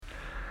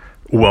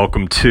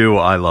Welcome to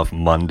I Love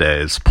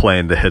Mondays,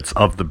 playing the hits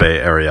of the Bay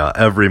Area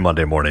every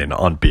Monday morning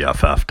on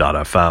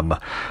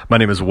BFF.fm. My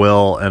name is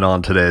Will, and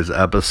on today's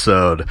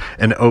episode,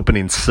 an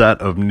opening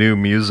set of new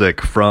music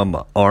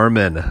from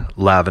Armin,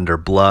 Lavender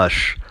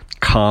Blush,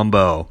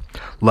 Combo,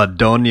 La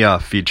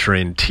Doña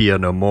featuring Tia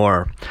No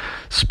More,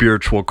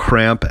 Spiritual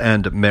Cramp,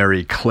 and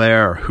Mary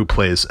Claire, who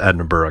plays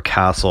Edinburgh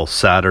Castle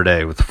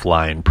Saturday with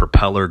Flying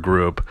Propeller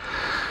Group,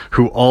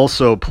 who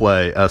also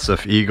play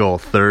SF Eagle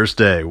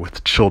Thursday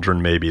with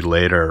Children Maybe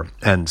Later,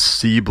 and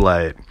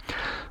Seablight.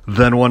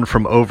 Then one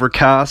from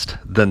Overcast,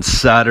 then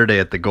Saturday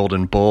at the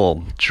Golden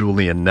Bull,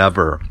 Julian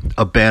Never,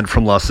 a band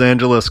from Los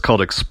Angeles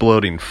called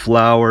Exploding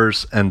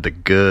Flowers, and The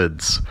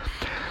Goods.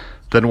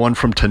 Then one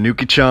from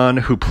Tanuki-chan,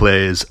 who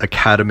plays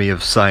Academy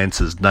of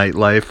Sciences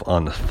Nightlife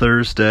on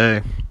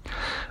Thursday.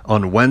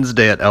 On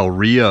Wednesday at El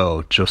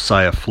Rio,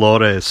 Josiah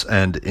Flores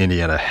and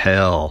Indiana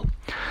Hale.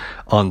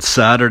 On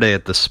Saturday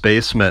at the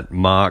Spacement,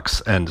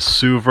 Mox and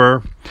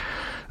Suver.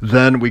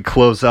 Then we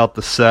close out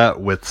the set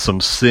with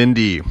some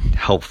Cindy,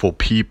 Helpful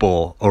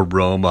People,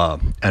 Aroma,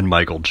 and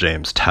Michael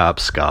James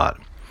Tapscott.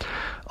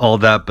 All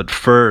that but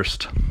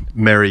first,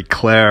 Mary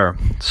Claire,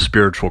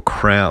 Spiritual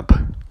Cramp,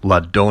 La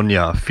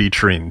Doña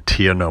featuring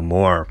Tia No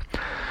More,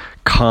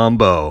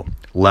 Combo,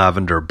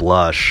 Lavender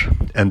Blush,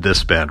 and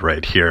this band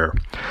right here.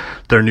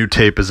 Their new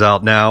tape is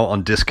out now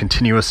on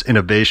Discontinuous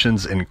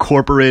Innovations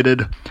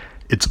Incorporated.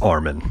 It's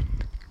Armin.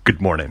 Good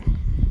morning.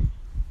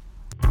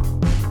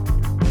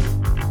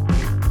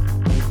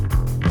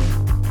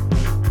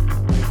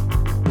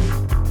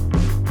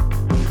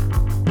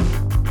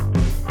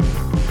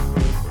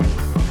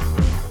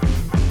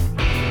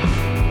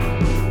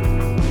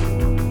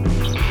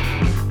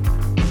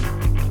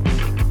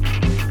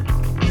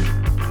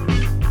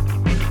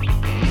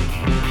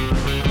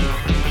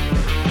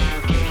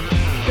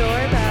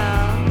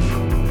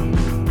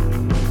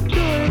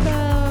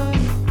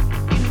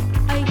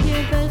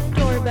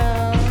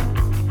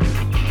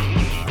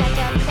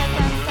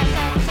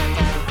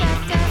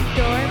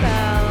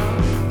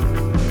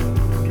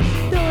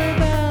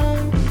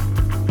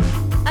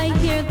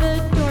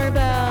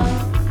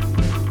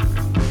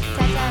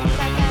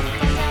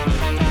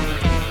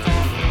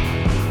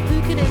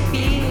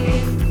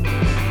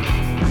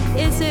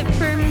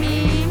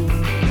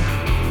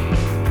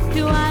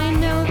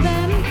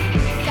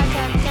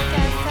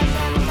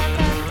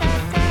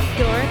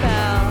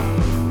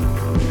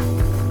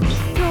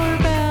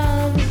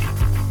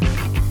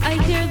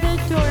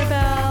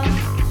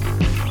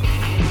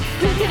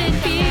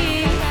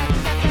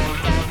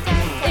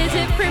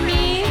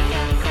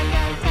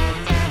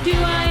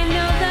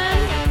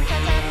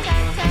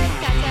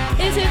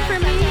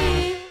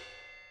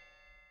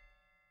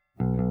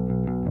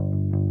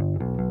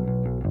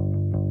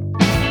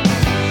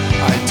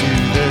 I do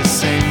the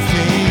same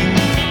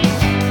thing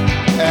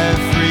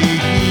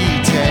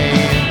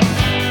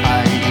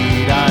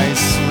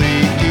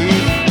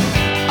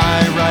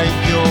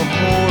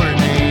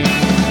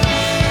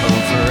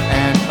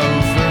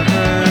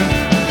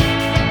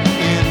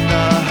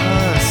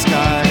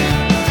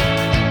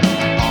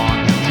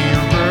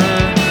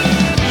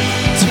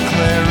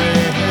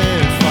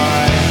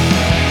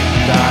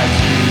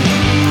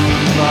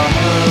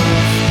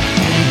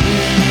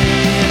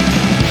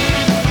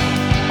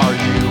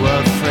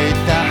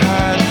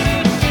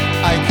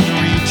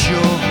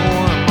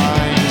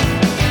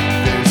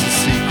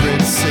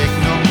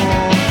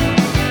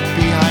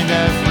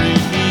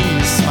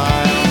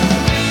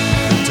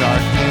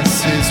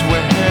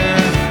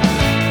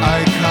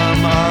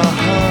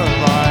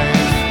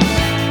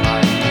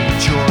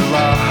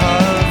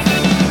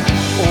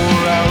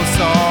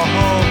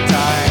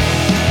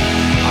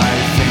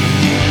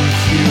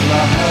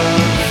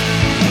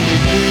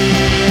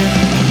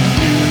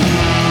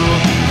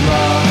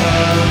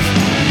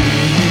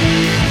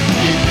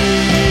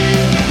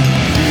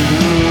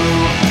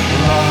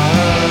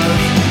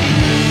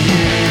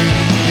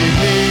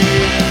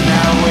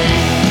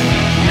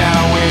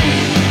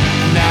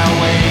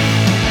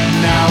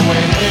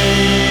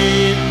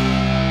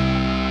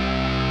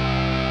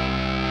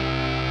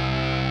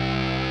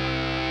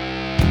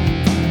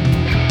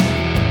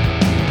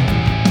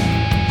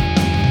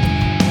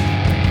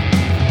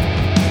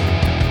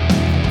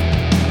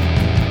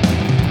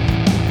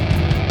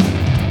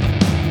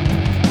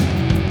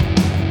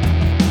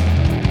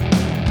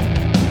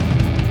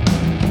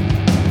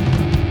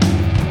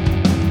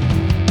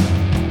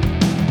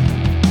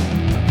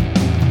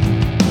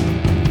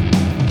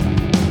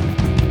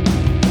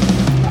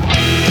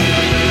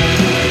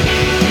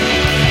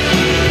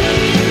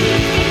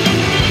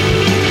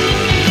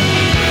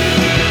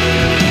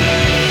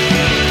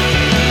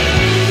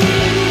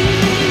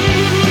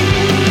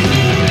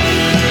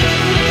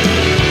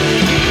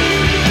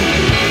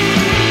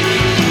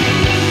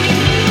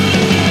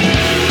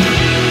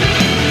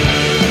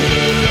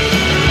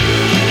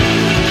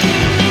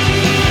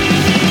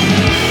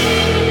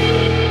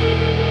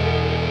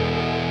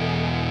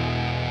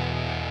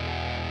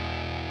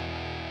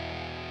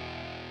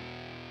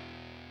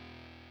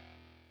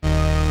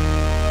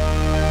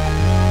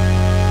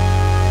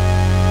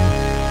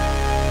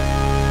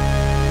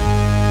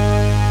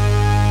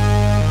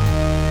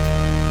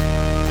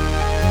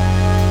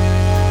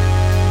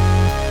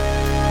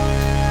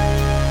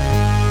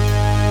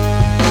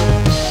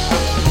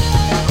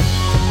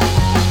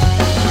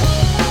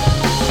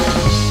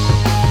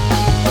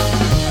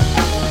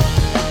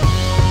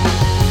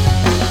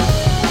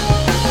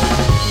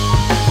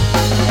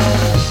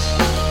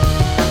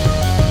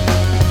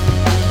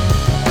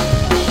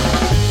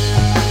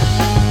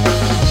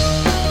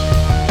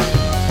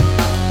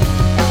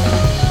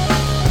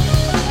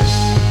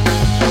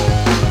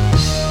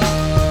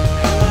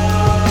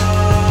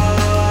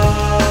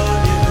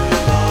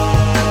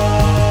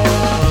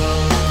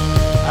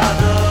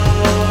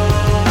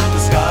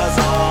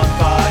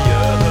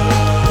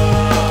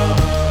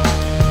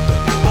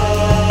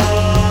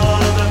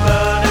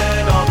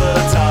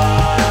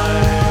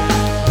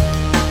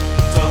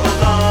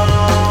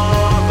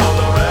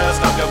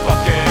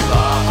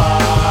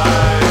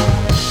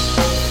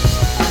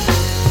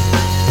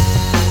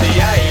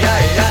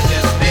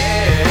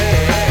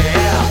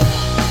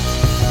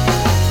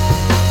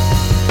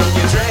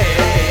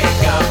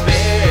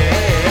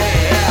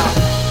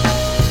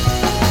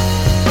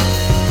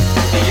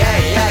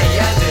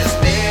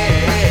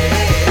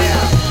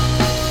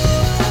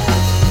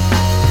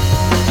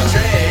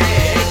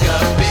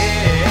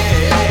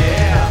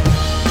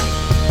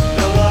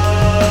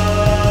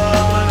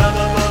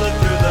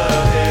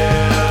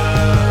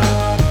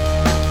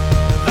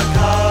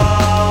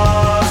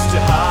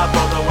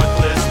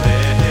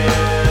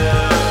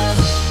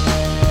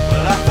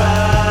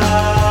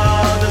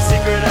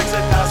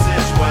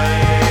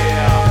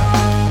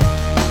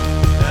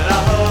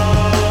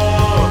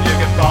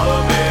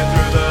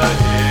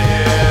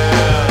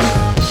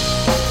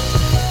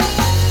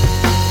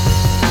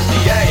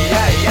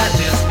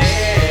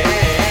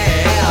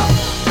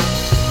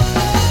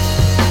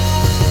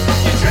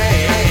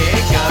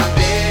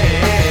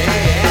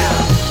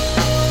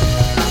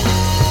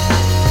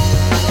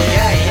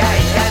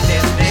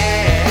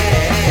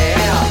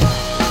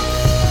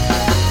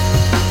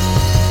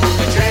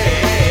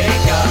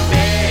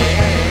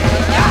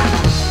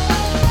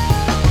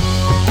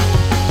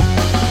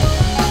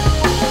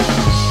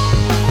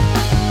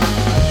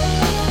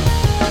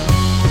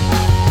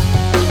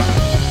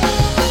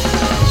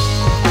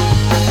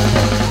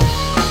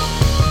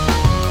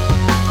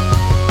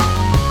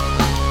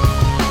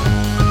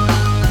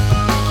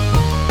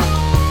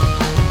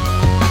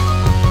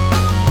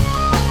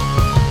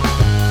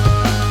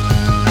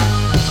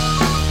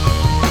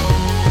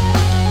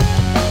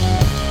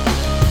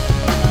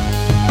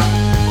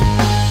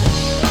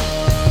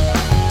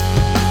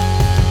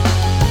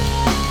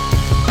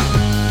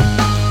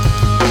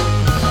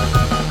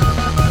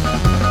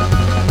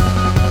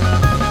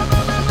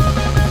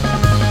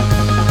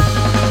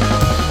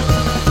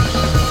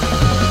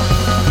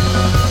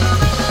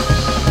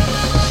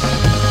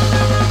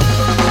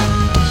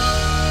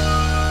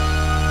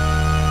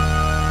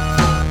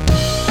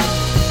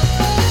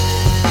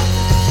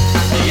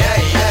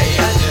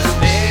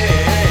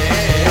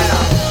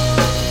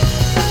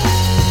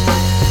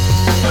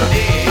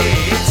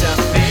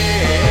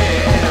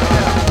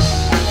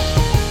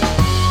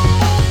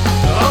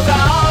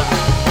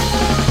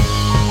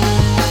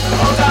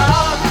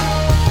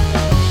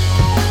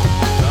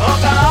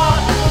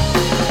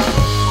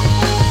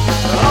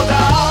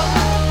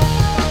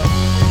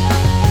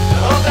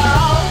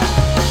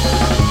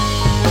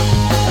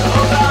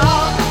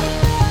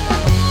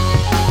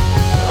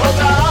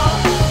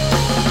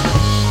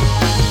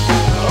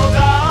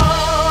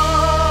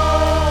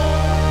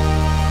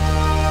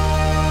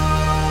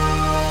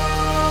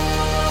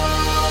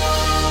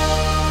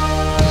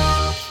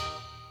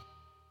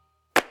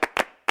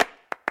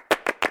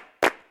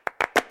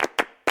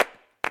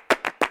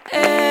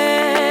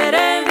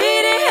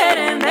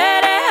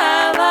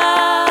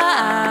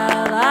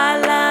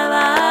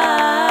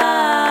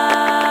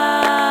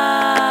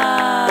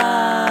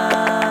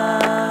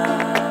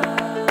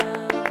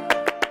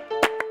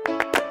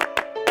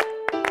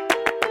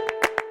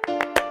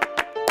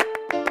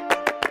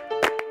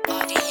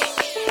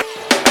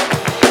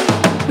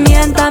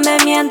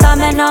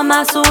Miéntame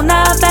nomás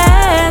una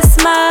vez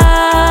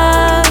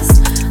más.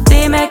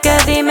 Dime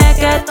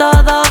que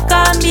todo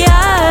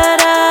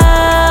cambiará.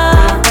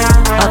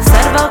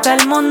 Observo que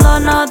el mundo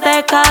no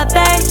deja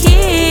de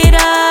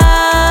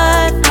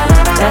girar.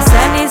 De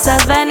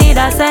cenizas venir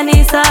a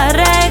ceniza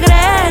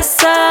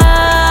regresar.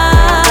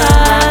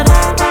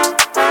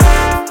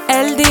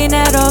 El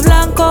dinero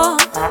blanco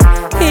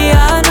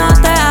ya no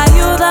te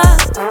ayuda.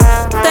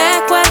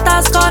 Te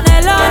cuentas con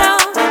el oro,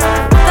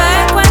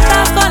 te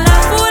cuentas con la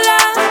fula.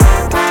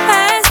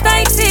 Esta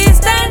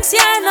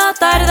existencia no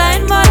tarda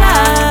en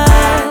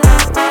volar.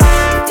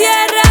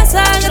 Tierra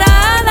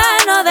sagrada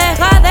no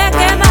deja de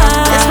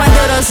quemar. That's my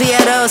doodles,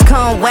 yeah, those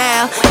come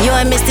wild. You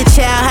and Mr.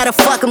 Child, how the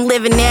fuck I'm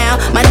living now?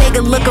 My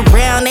nigga look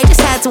around, they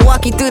just had to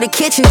walk you through the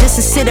kitchen just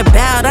to sit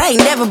about. I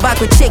ain't never bought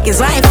with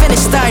chickens, I ain't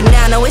finished starting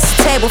now, no, it's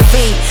a table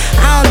feed.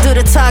 I don't do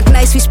the talk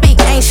nice, we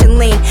speak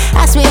anciently.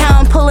 Ask me how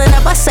I'm pulling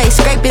up, I say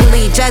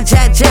scrapingly. Ja,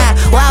 ja, ja,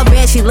 wild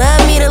man, she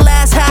love me the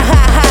last, ha,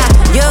 ha, ha.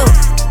 You,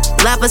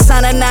 la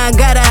persona non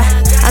grata.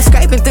 I'm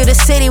scraping through the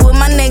city with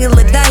my nigga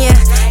LaDanya.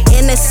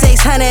 In the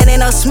 600, ain't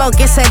no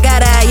smoking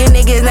cigar. You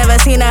niggas never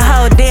seen a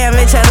whole damn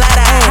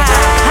enchilada. Ha,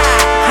 ha,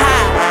 ha.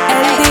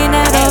 El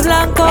dinero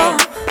blanco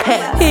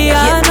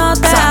ya no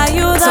te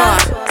ayuda.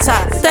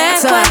 Te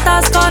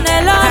cuentas con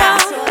el oro,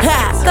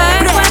 te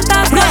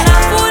cuentas con la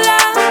fula.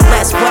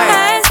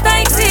 Esta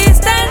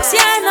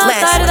existencia no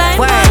tarda en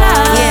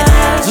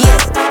volar.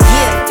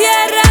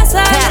 Tierra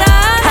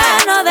sagrada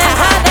no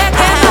deja de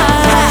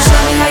quemar.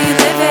 Show me how you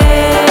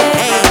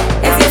living.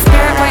 Is your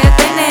spirit where you're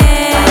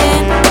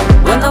thinning?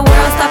 When the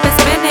world stops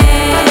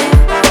spinning,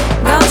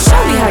 girl,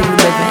 show me how you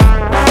living.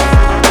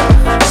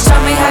 Show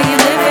me how you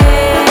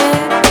living.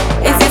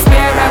 Is your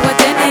spirit right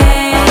within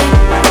it?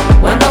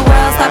 When the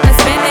world stops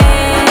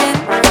spinning,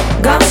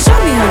 girl, show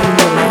me how you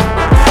living.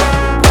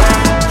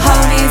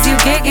 Homies, you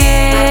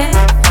gigging.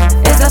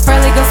 Is the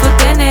friendly ghost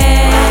within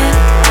it?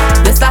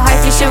 This the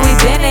hypey shit we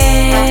been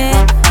in.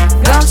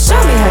 Girl, show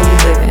me how you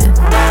living.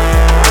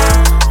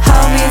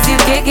 Homies, you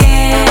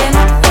gigging.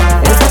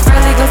 Is the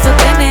friendly ghost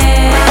within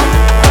it?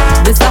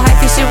 This the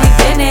hypey shit we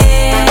been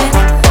in.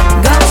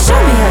 Girl, show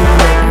me how you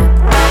living.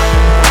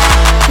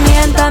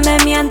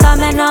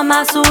 Miéntame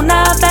nomás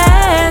una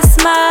vez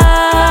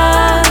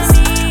más.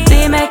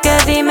 Dime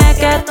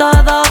que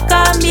todo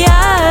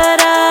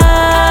cambiará.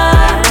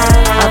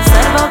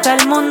 Observo que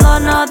el mundo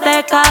no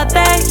deja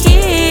de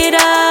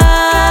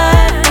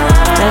girar.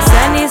 De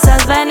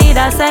cenizas venir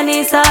a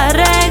ceniza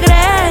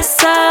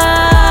regresar.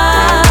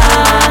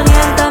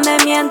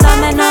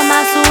 Miéntame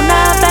nomás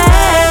una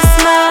vez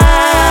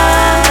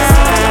más.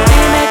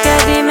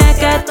 Dime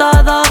que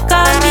todo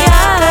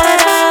cambiará.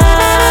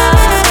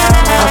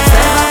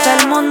 Observo que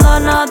el mundo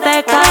no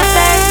deja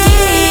de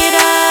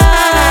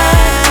girar.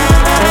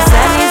 De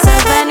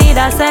cenizas venir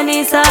a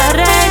ceniza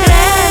regresar.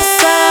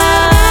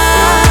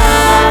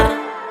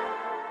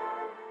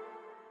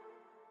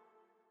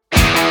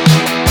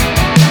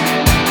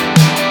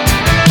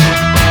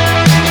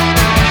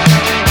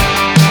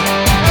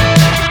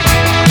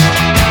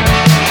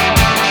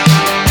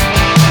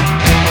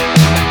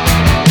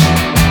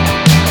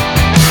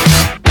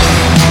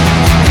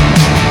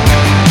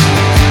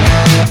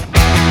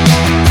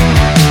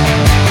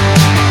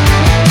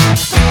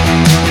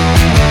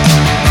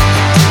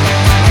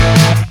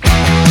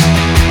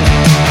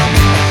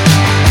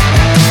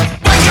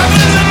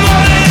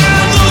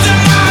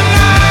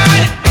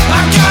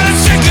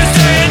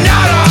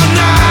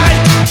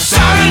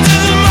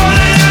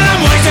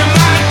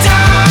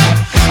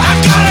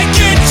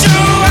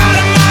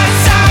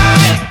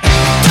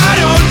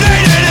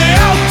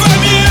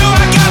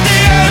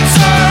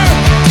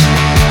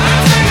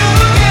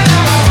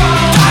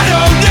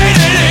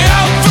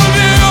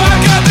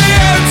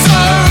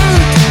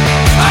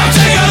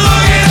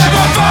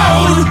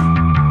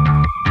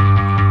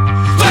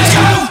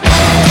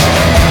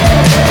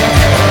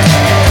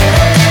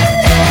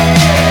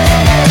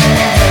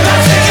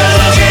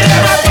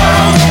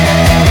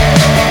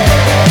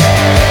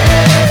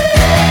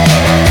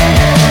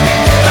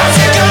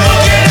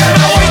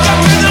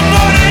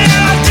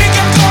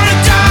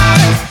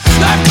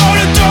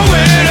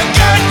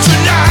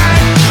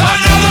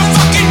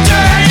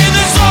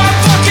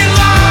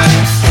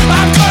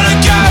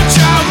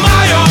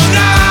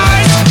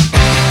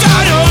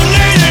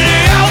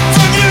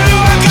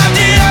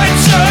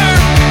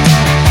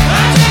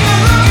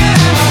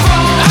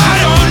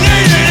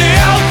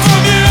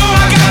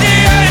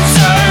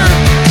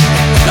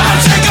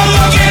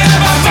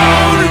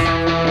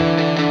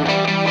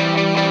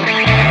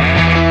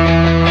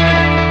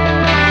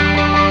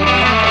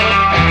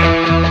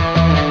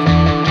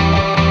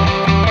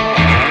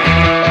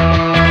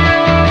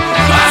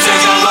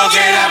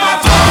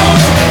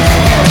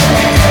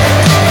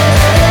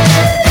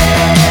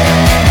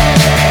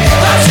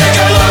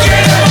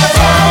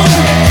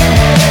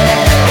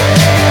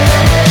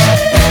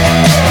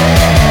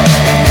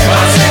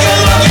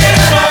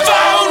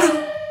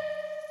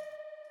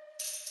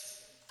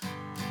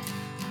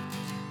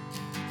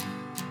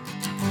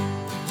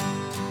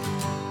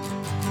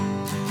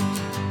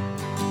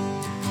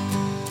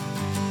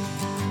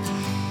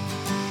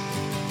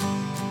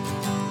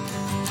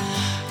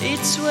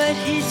 It's what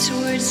hits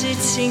words,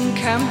 it's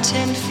ink. I'm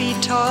 10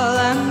 feet tall,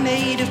 I'm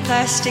made of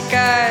plastic.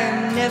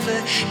 I'm never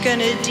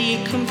gonna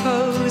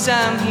decompose.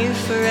 I'm here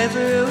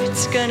forever, oh,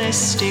 it's gonna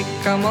stick.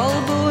 I'm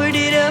all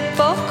boarded up,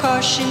 all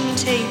caution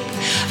tape,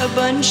 a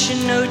bunch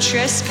of no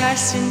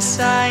trespassing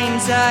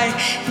signs. I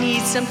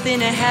need something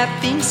to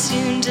happen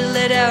soon to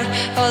let out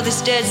all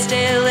this dead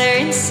stale air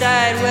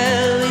inside.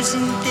 Well,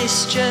 isn't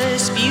this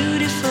just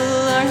beautiful?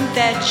 Aren't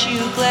that you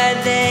glad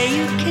that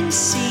you can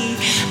see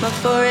my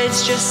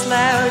forehead's just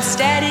loud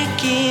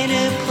static in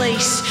a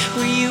place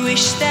where you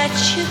wish that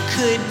you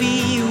could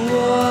be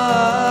watching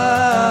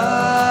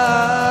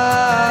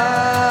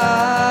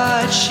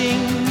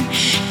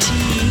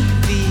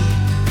TV.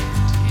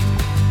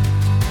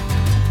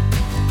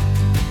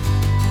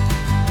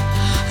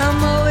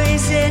 I'm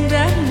always and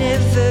I'm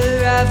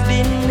never. I've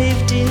been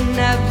lived in,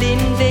 I've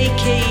been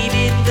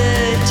vacated.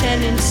 The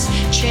tenants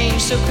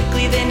change so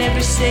quickly they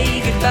never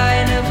say goodbye,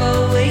 and I've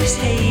always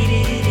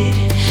hated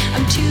it.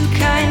 I'm too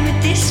kind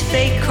with this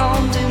fake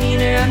calm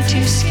demeanor. I'm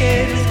too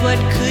scared with what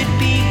could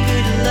be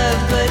good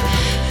love, but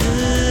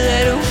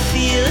I don't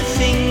feel a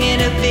thing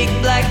in a big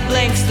black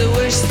blank's the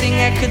worst thing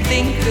I could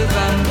think of.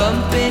 I'm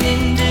bumping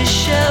into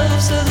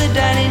shelves so the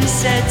dining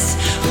sets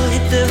will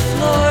hit the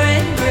floor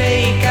and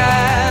break.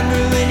 I'm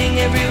ruining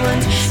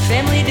everyone's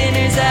family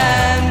dinners.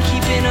 I'm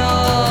keeping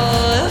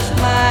all of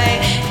my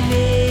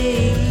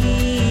neighbors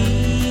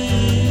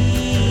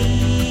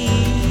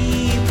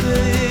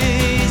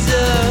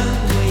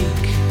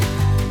awake.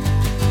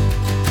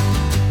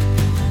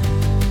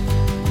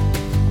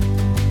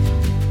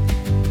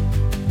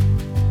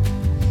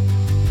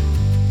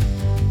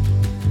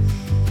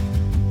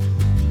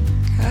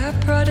 I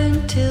brought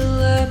until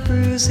I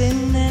bruise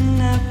and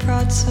then I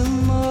brought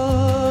some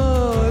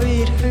more.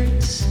 It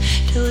hurts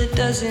till it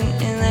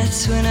doesn't, and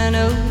that's when I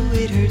know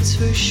it hurts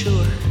for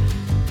sure.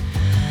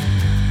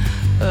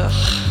 Ugh.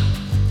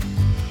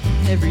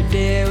 Every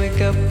day I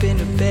wake up in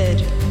a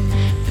bed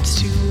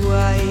that's too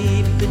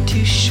wide but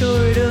too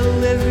short.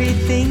 Oh,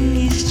 everything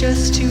is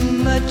just too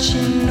much,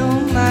 and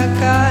oh my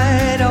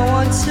God, I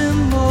want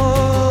some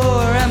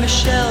more. I'm a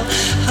shell,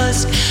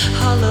 husk,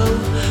 hollow,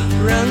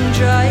 wrung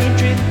dry,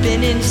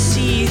 dripping and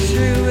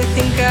see-through. I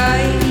think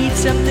I need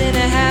something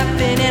to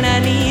happen, and I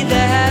need the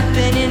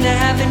happening to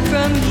happen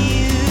from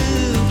you.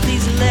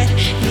 Please let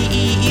me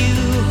eat you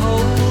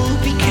whole,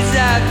 because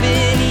I've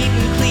been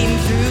eaten clean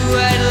through.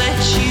 I'd let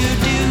you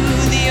do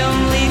the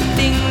only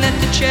thing that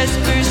the chest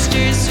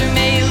bursters from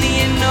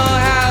Alien know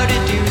how to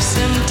do.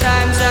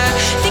 Sometimes I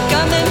think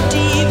I'm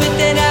empty, but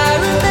then I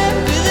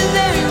remember the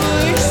very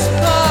worst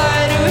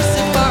part. Or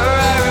the part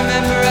where I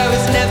remember I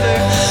was never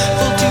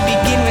full to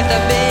begin with.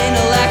 I've been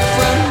a lack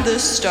from the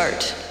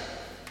start.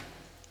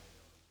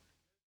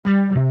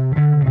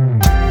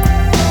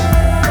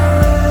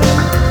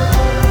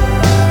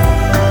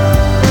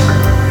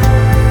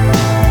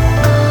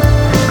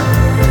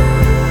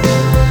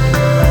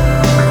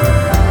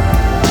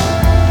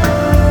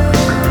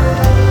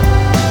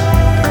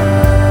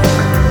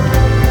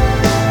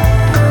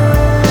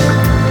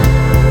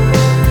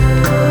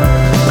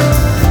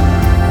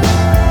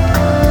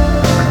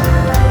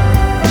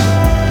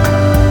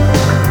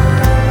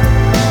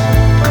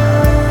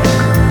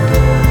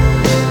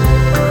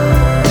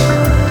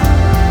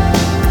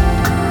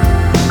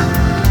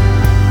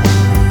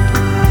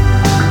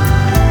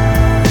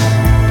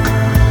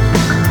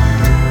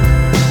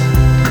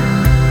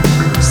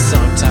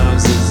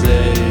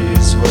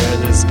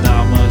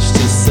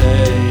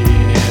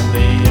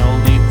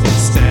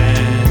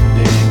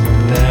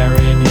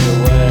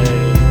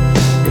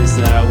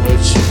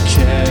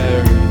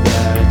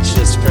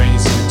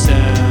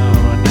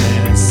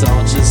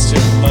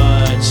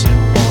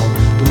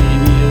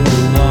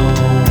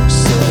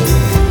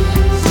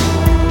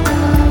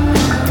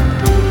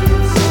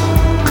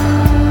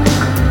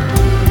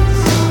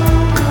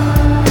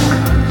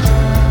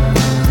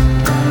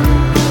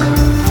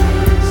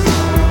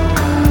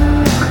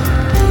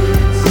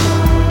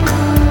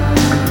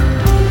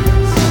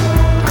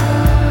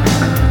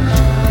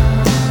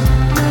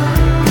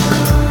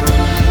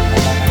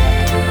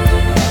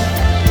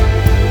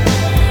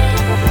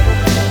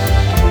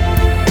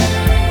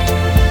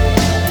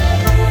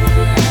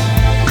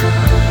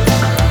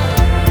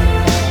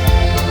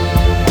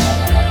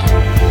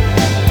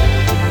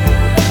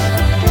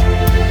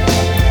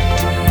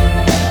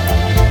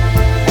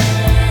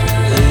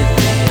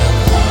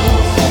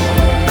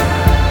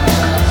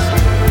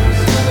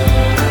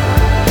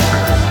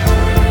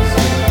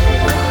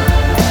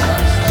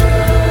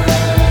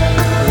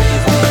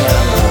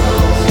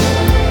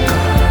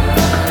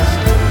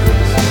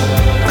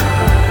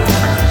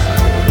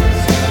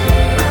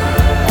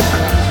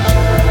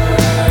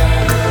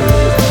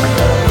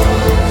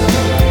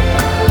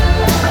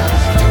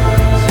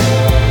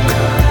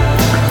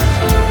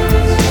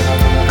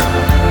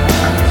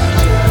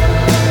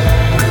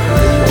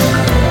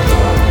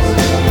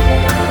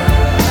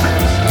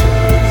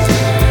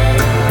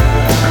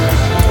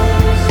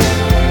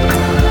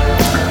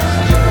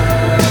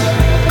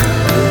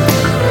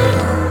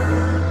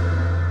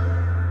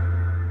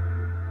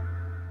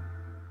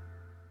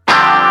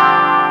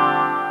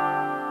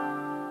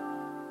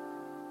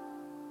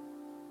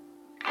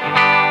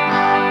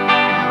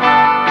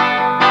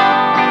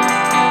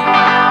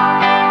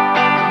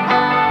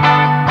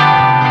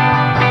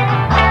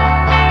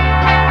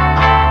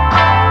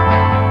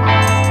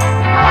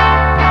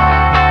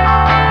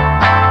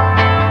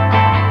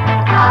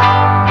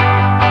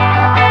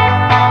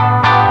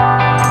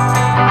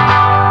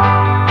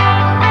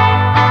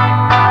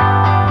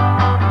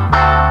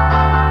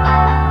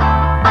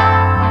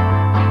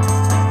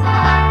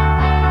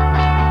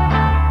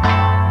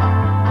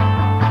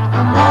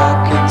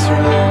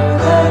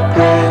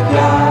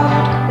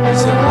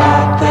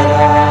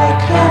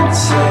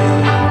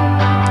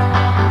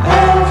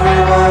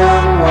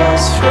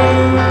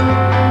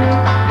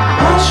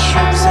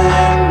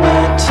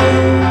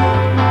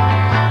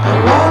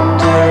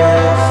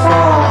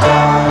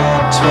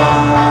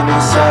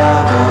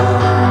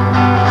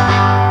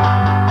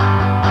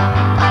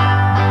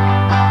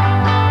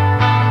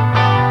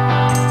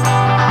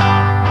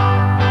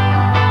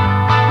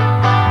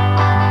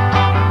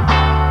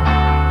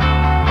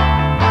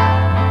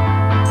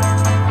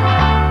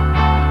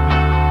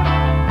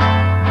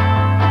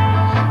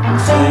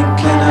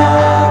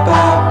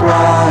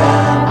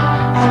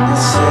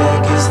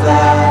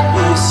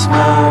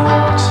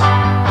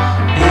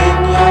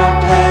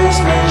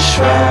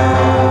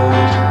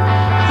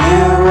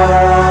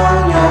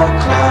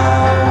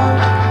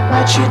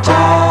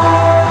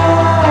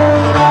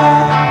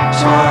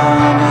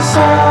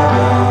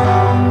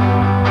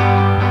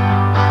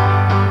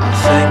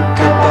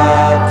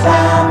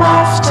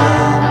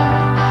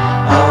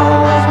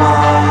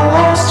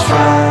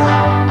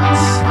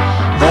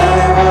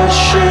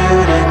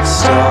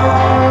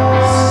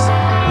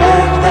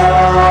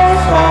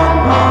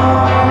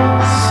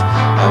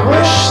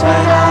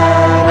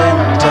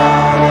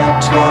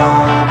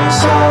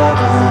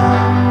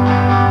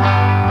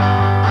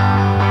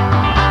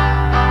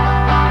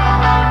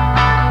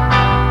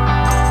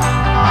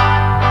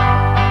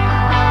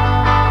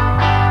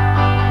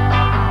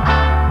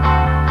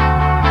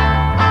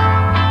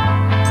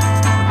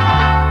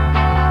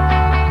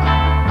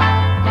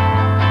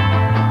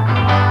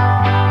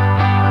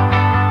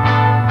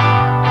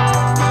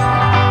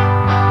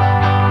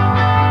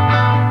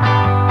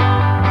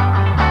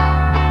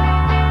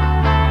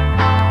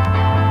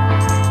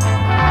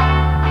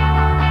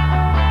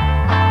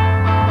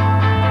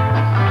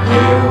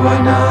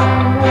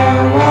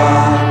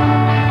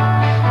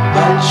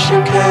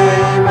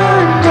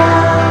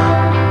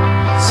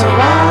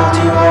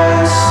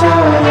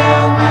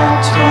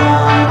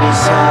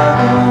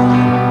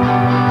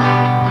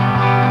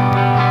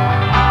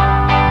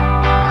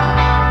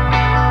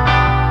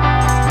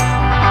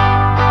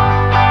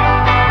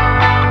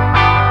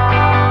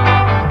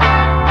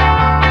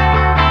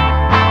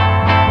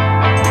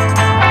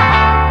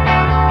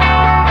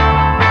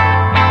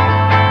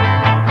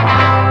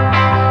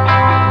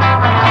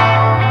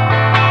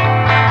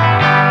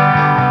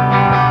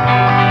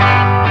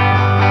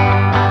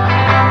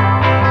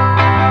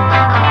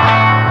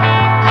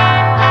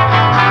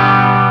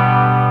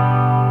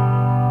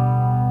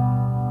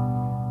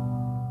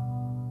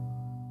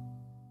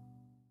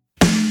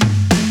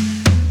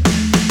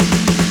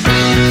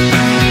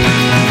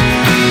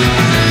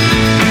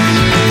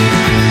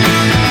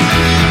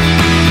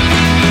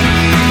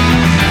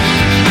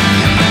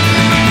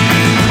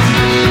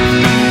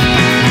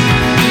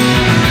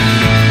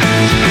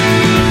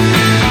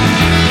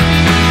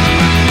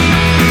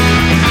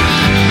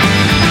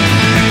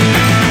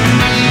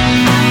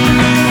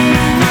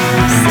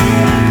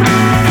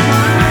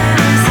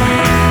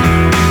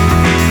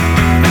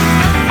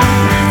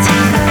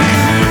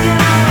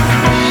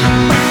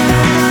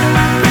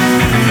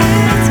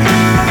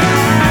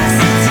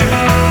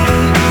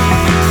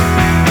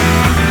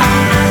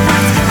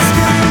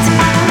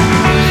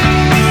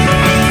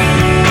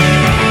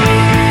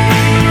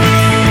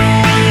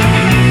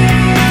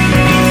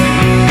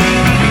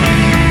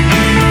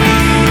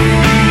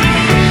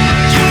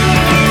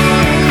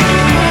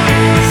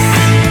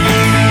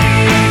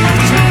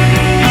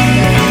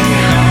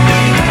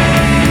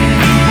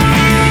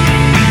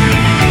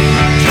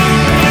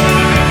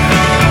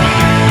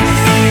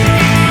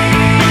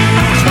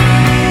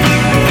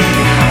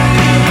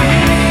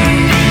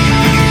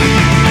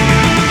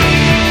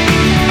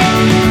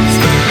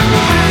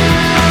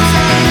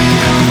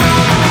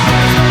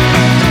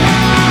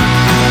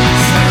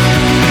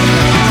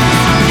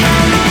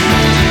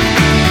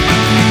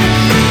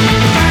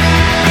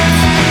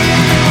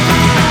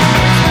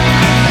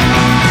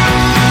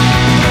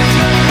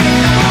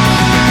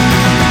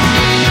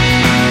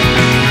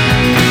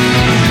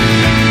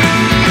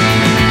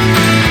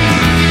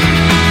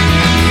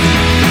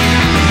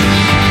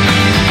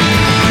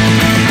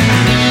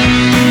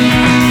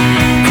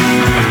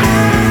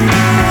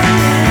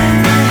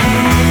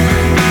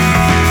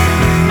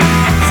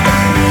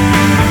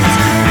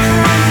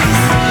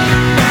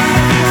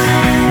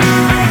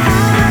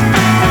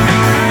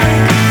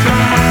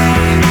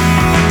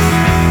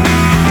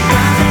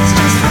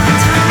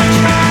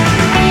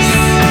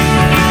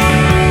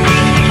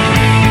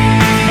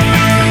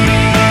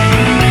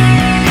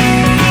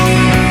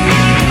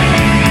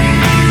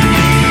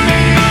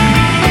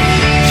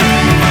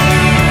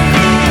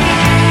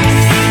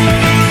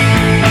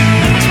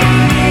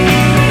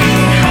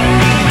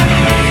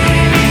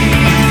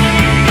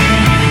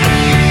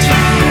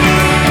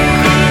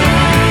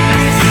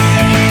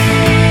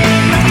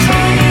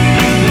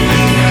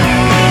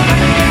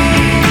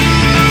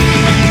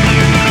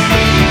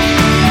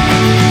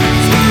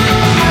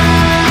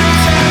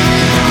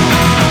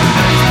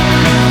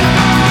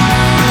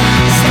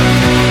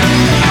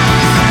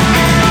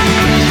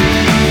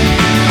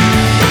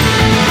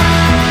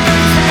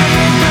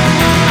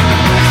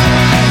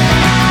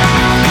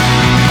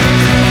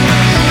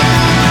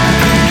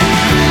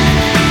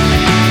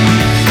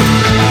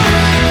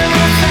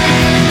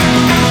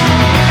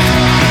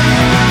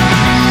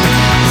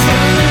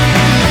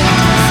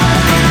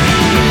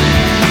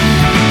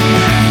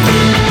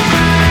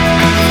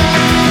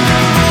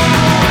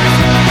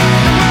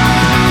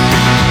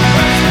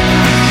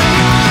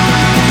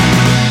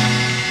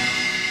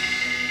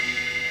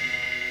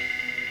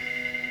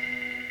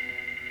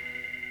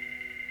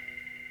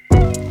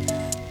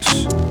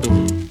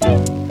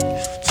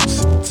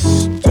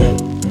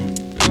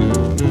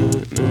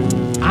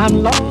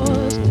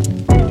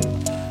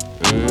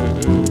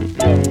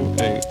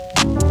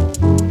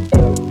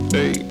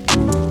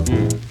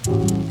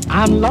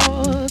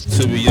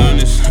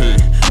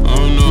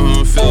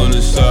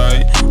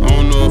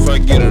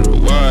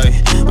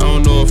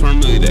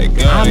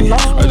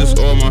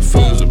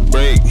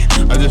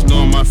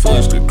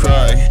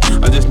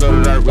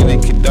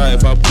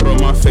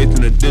 faith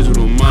in a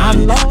digital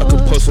mind. I could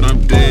post when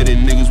I'm dead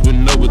and niggas would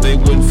know, but they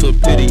wouldn't feel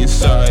pity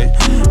inside.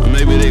 Or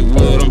maybe they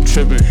would, I'm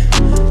tripping.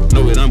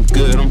 Know it, I'm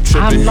good, I'm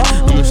tripping.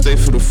 I'ma stay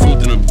for the fruit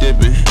that I'm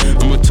dipping.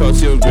 I'ma talk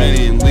to your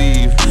granny and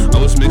leave. I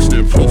was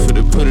mixing the proof for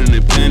the pudding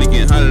and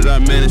panicking. How did I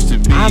manage to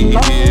be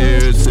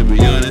here? To be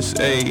honest,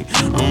 ayy,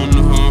 I don't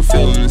know how I'm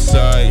feeling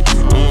inside.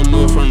 I don't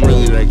know if I'm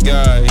really that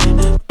guy.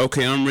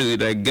 Okay, I'm really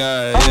that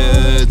guy,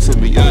 yeah, to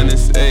be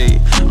honest, ayy.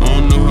 I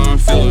don't know how I'm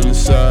feeling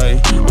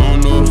inside. I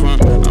don't know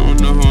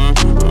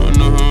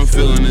how I'm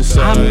feeling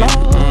inside. I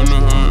don't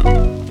know how,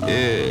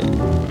 yeah.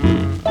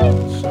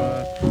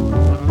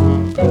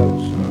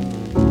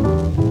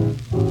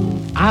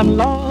 I'm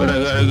lost. But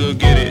I gotta go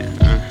get it,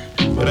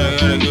 but I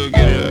gotta go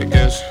get it, I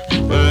guess.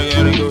 But I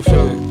gotta go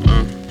feel it,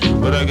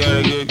 but I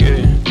gotta go get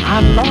it.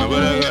 I'm lost.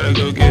 But I gotta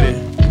go get it,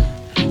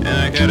 and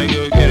I gotta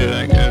go get it,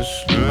 I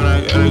guess. But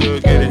I gotta go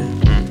get it,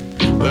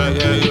 but I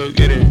gotta go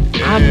get it.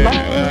 Yeah, I'm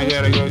lost. but I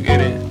gotta go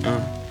get it,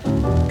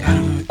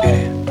 gotta go get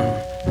it,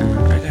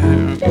 I gotta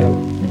go get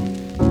it.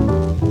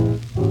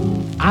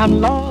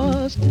 I'm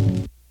lost.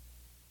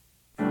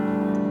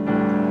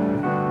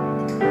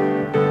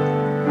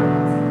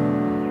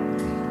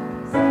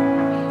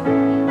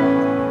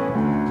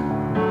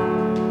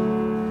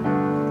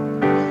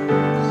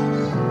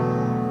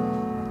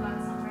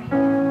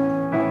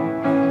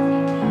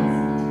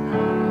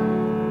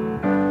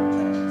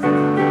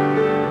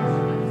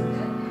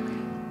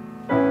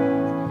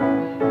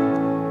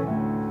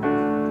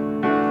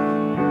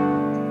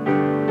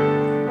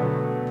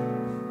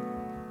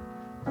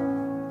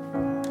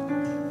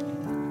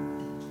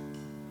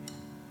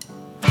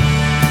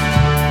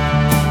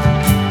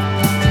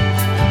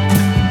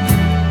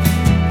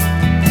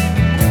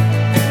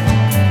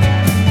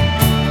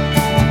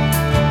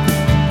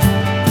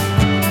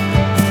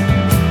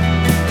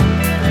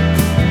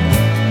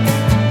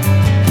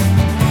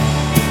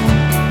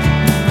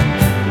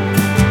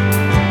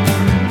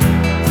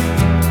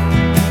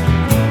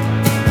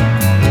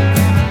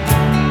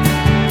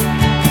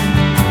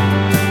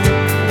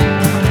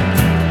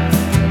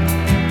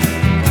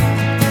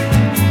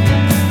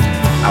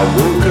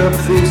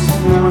 This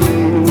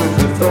morning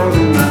with a thought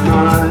in my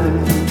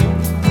mind.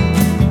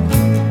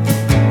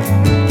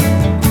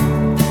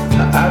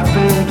 I've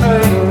been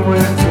playing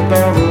with the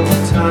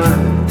borrowed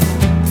time.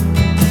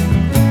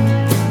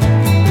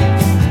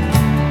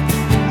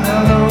 I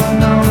don't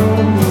know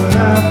what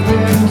I've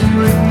been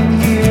doing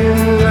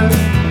here.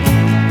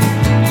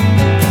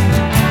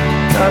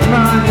 Got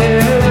my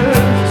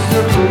head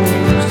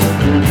supposed to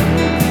be.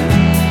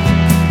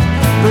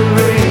 The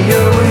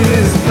radio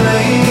is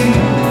playing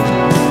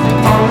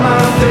on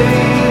my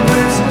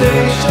favorite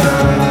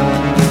station,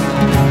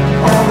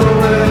 all the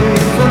way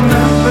from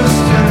Memphis,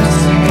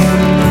 Tennessee.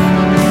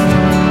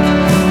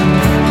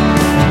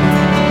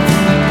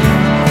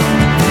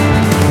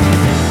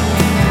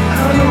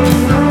 I don't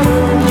know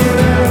what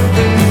I've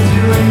been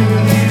doing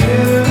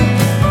here.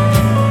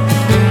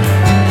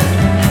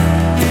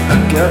 I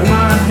got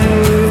my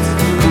head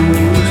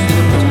supposed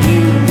to be.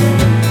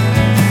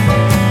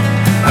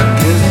 I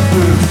guess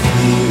we'll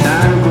see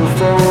Niagara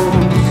Falls.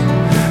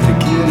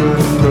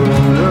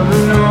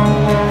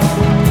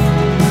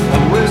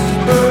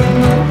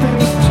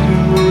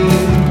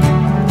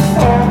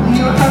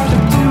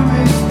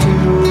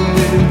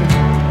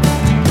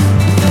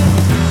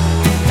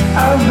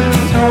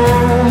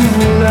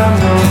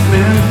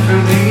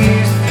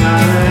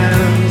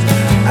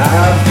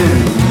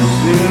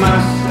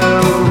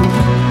 Myself,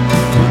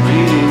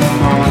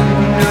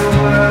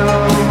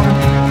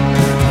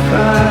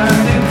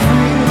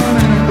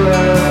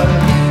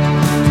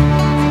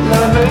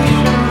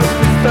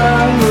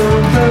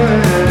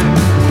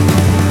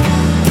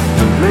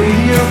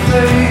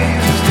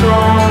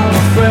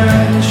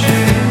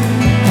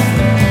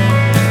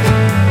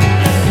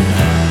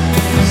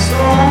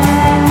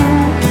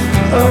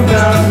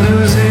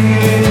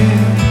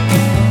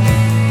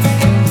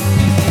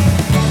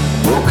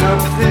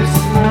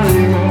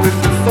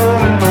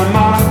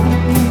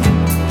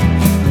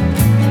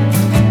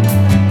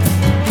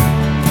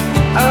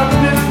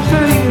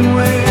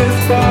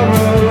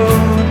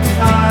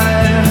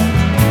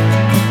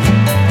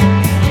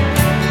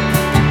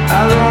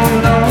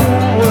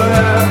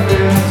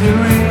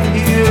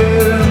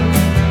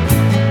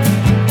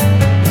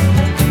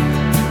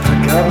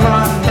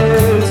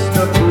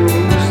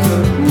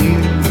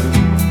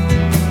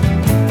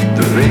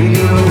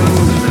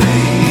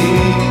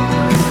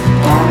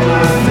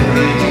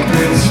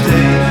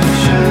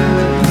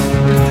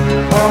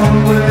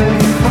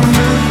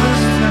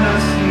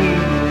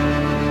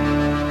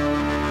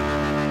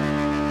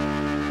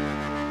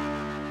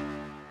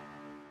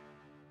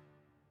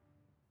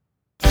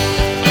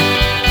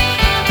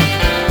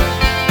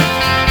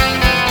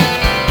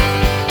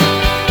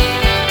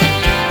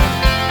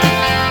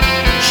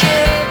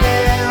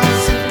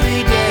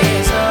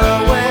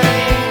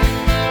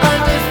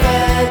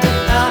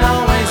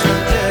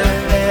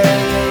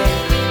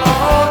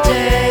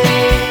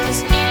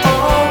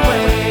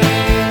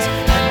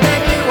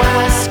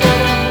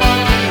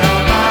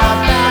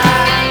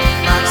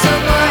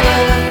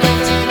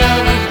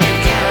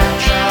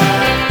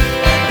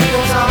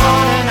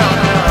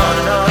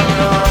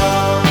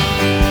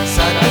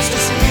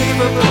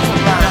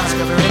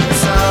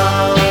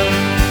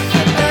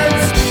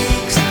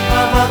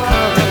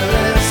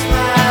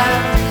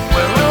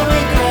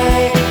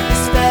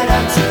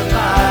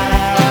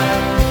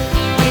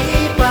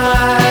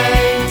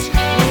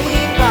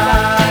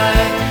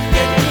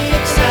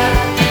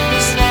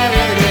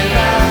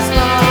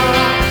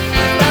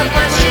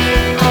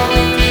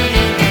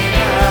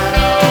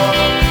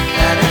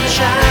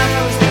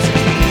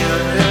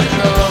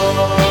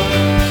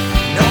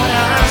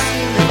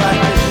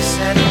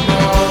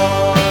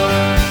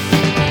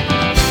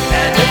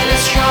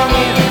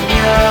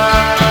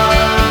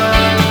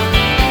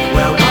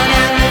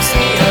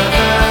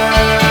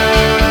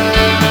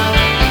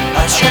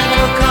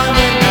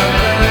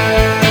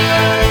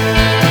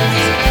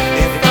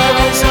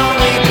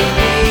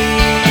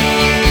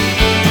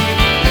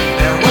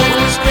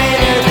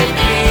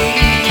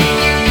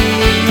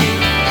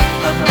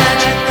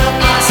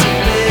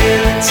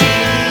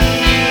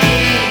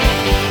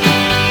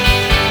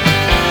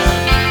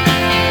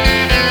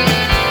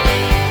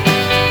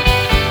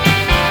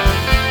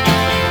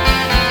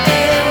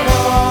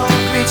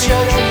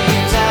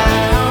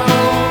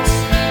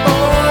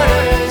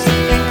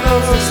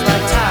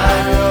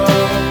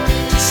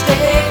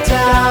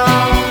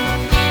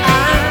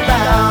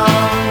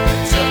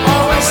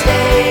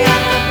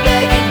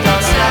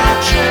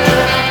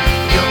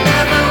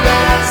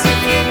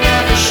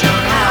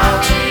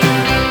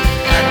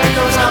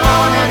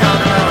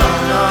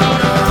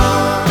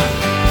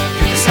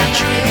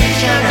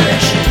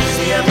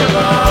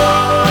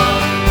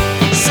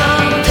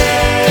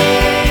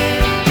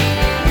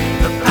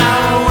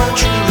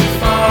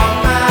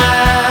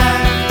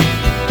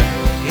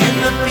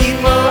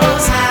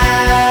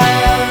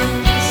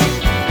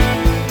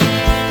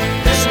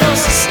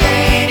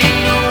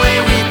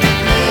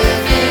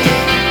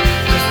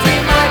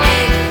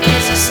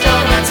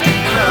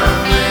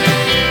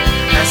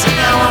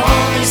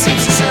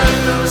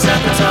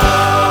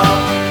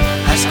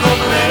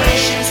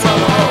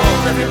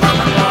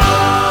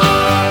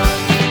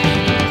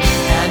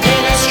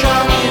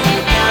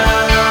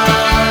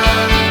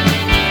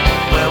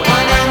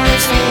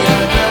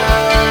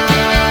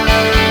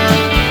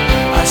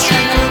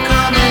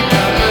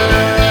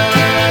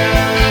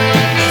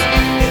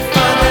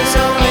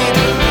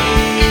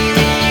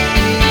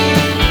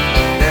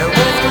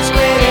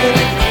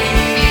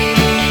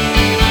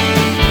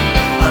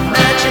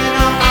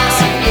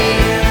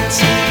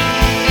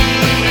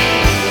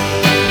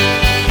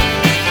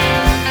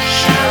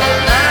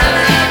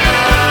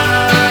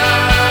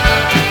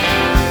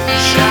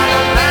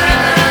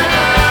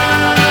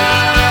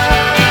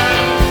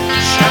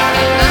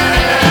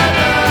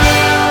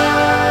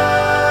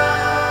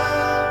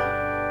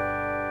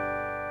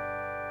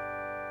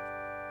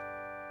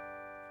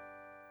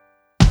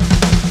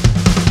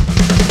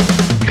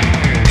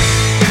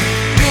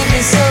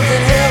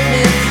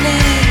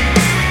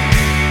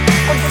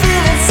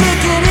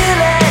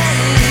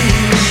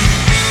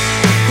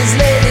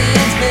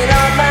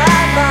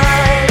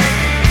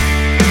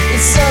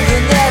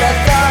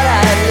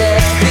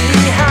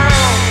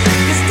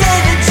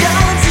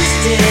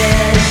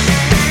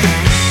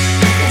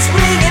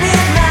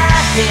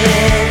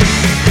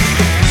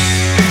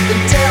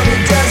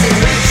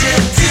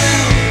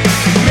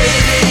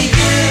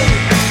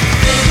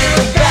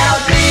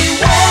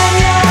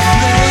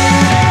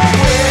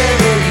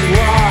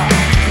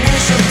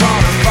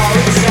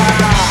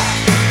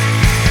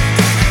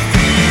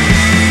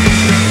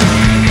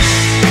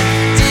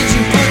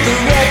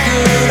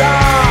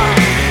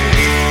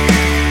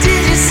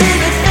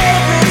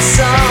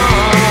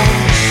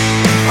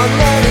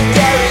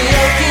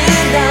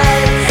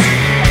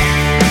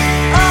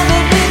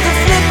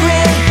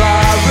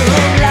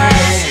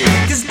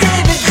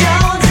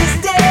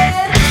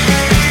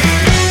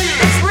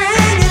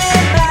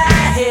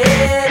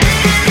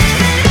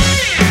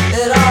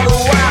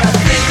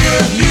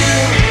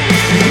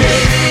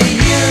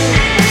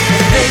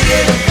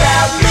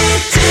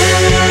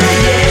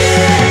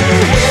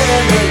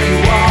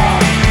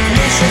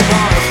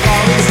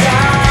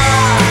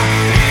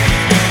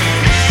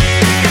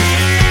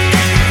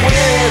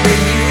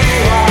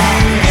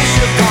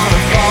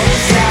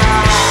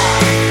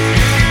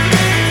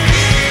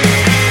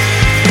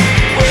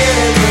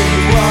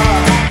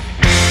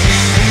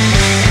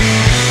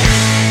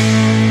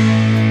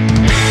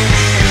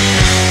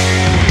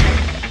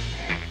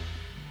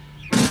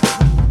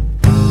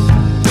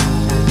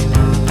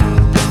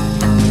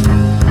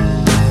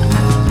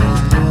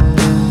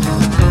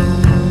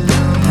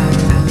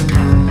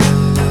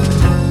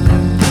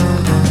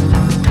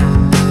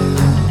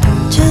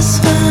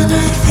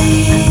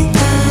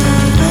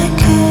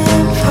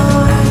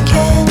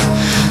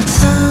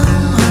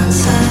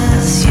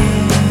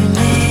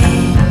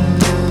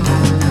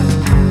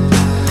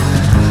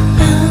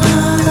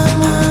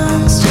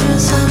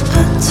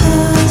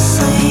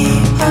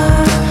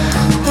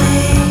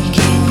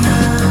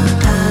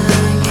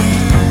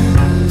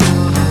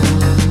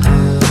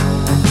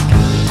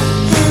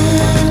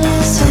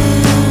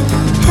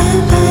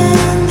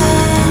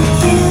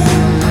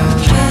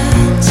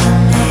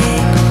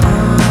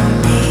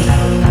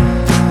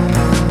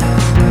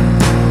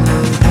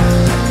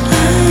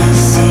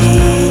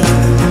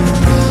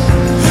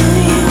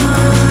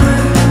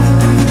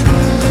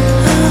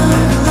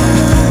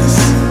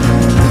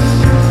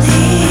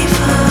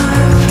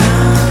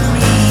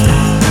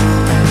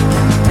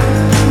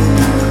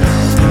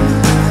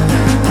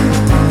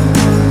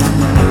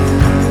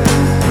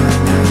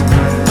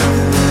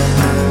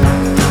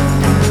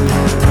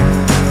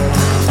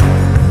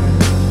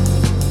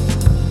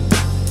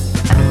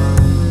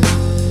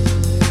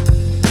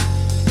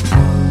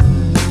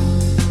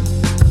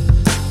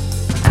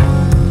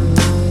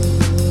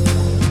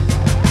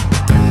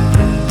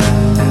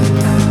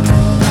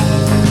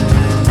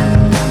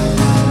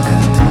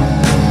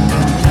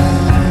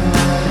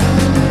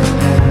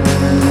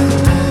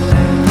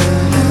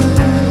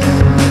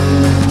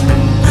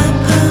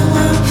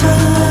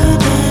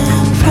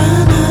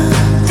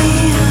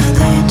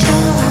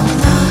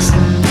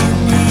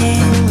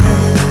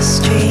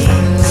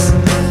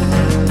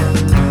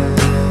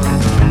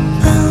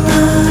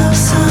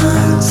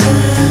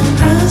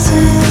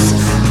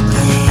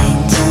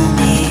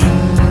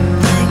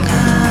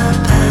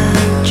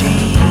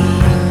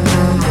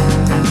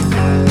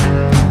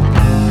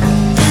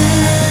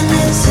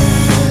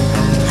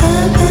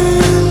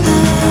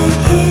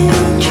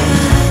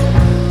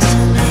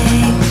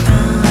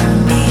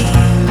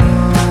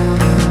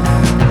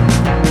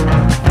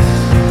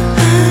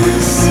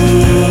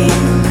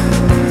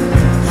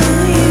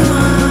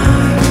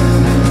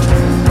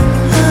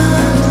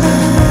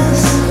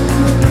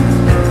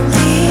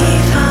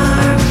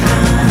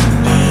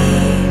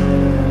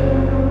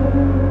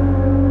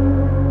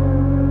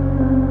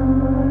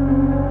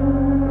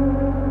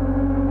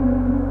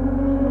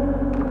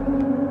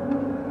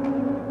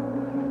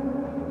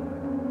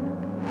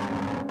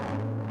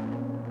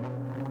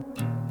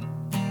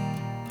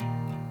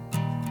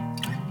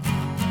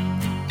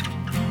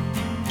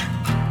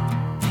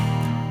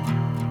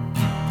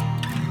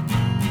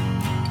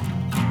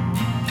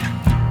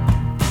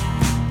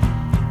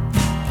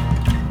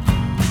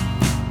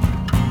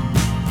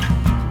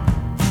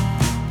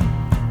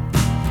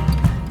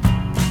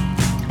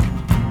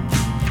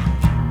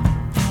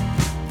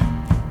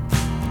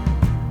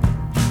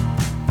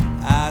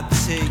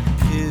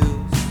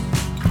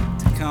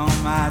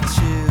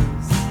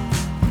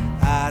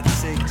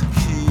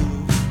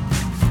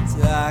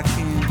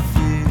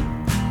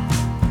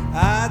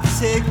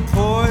 take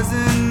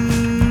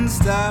poison,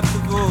 stop the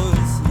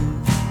voices.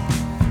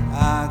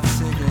 I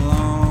take a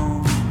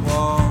long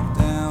walk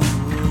down the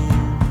road.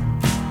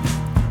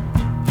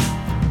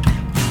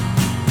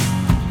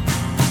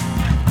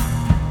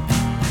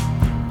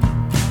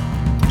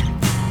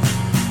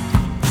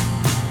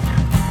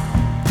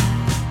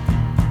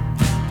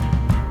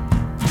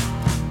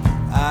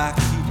 I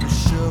keep a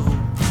shovel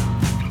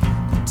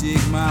to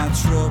dig my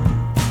trouble.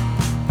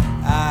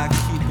 I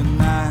keep a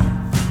knife,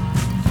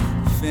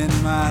 defend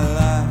my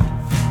life.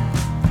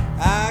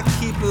 I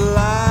keep a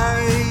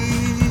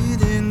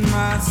light in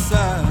my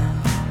side.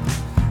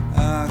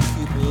 I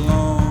keep a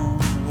long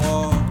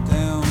walk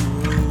down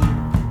the road.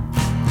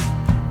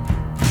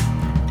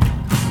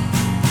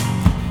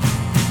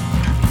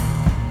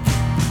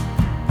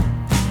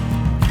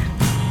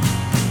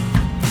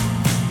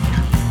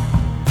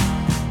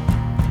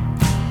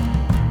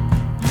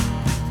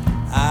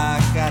 I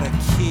got a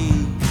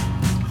key,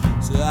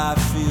 so I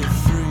feel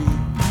free.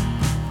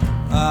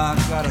 I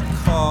got a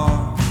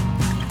car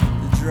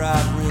to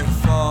drive real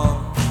far.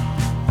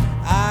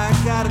 I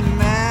got a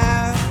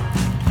map,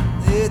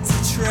 it's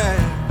a trap.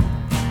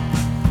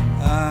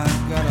 I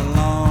got a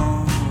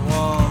long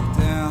walk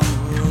down the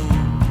road.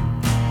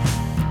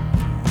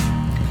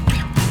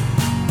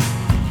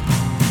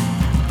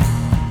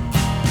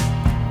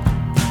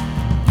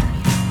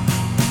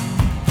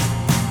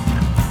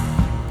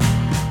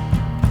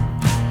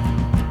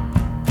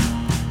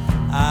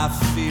 I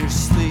fear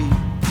sleep,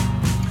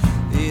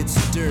 it's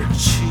dirt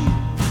cheap.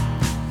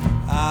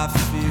 I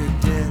fear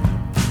death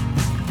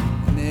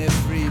in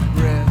every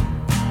breath.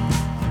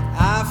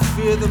 I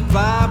fear the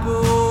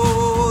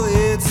Bible,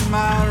 it's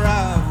my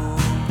rival.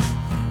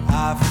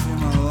 I fear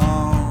my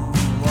long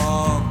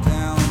walk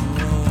down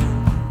the road.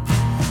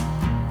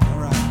 All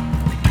right.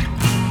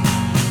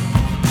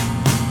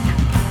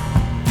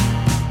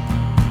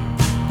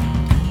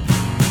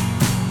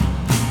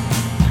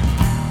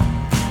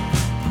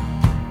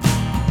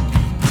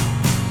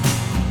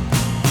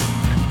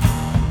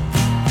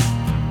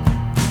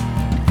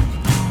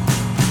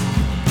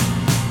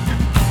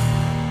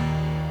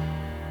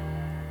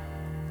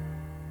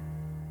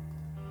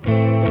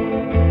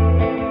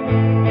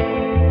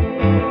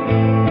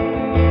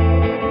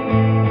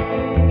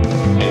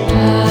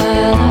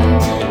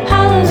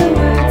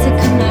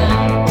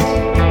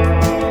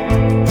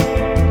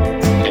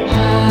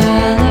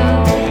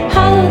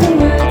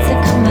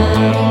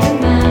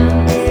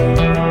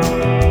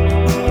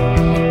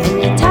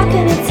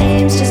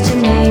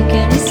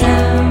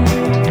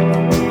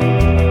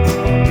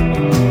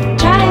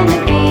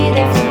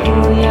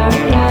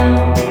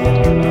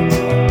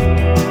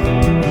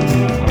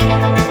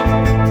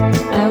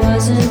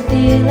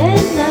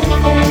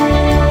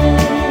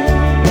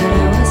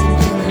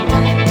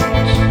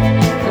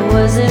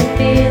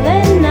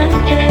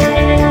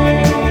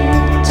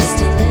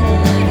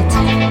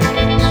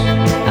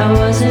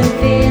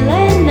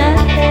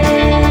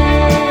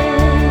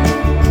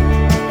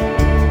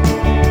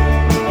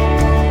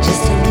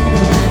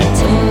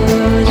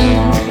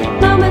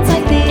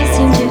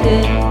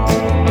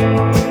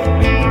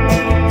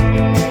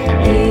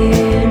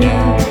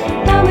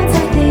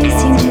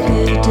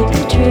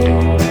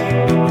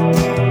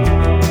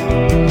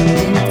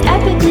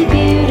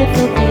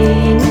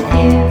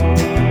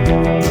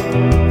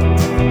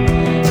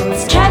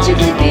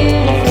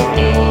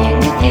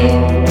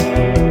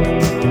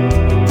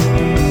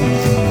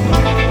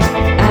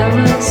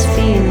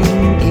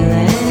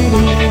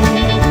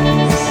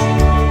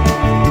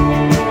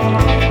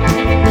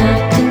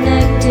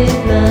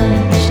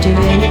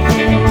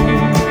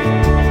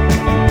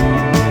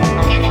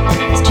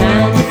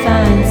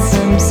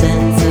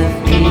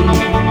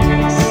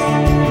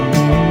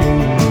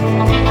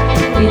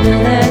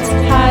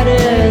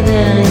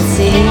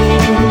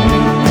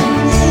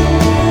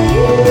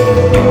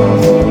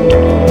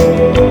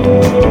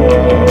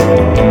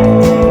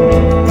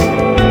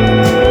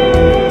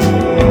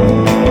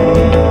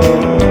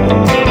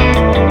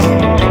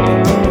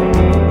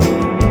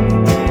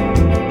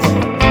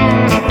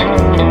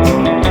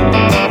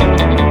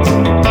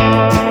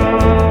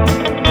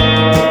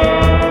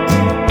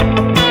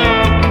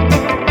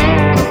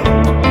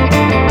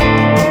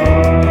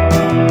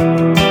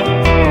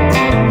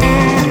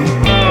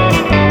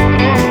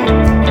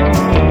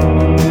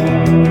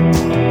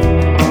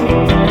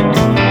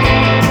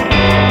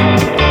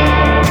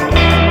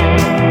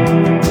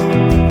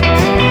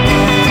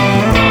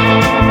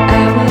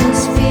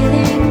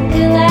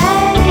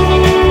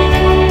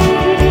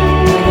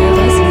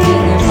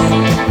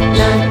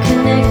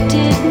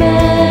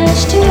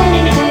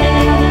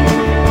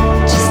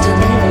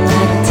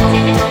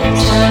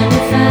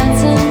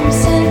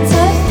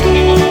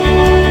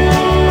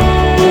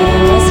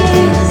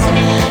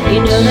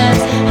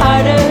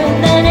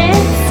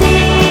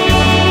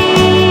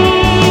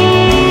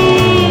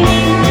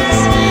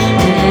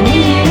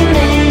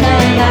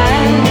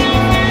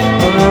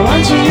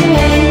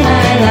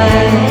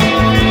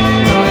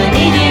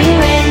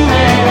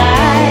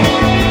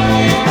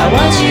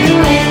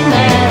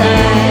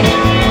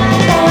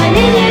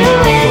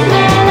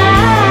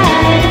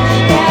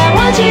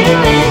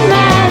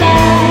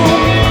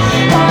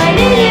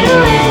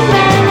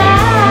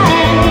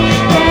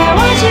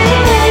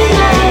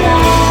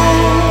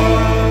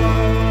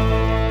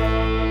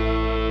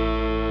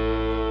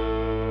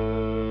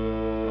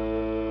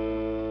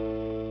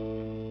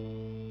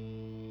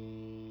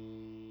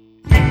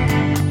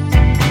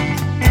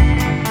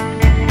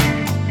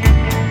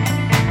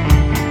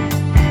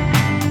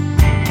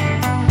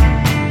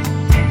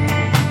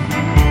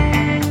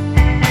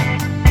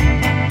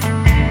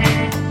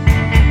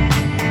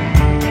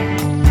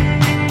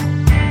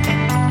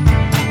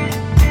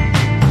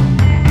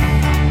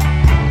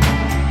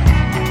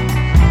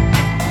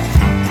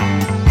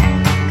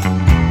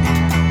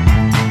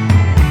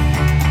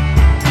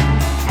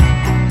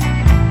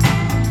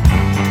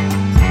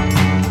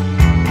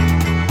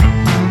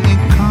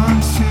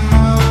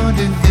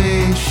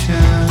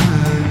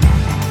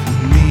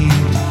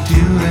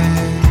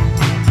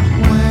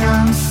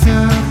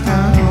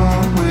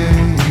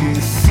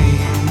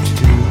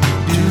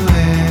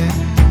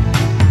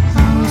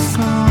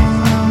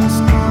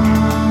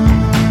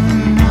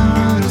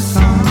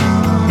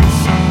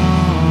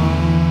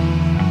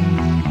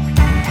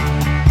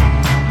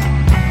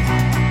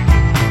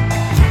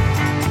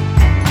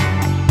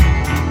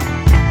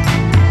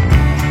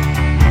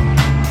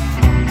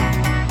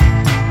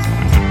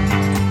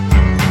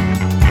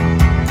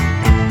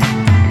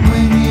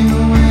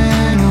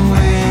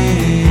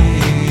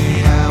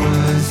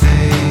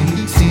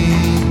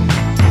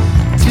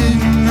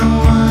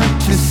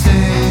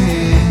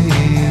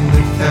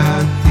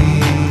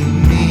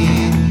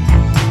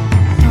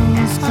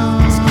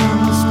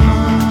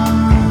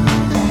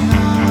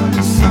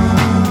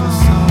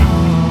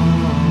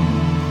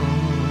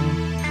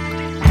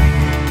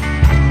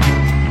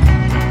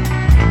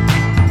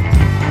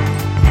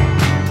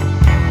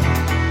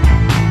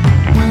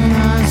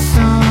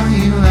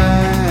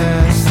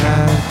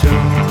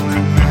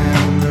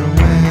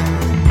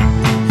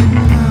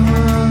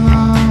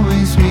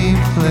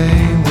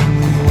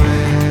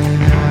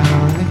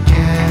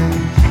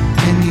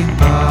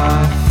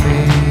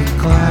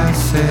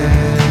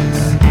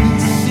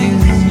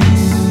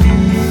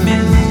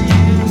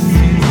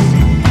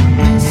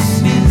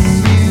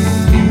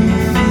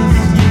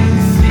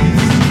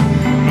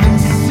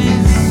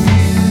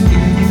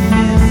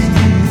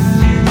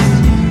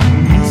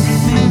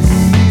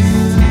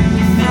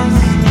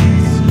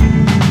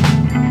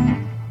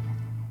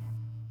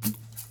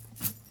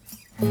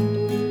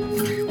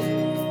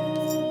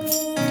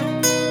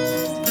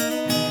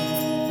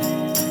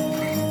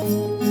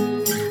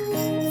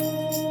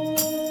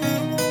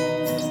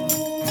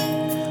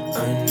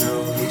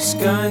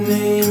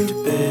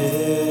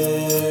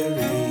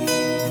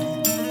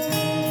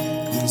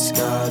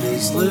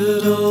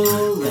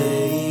 little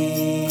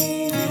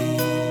lady,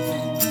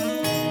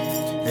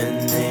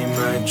 and they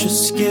might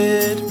just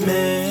get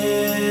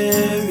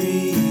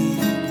married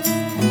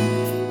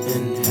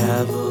and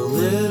have a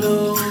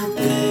little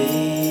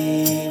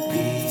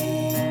baby.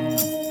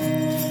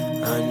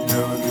 I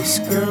know this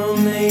girl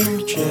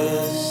named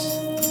Jess.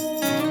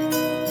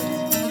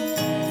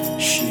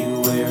 She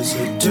wears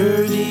a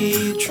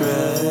dirty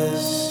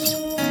dress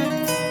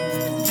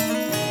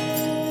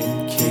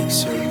and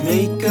cakes her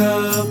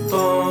makeup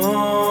on.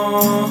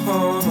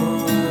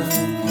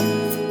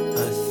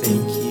 I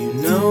think you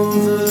know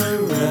the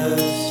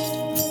rest.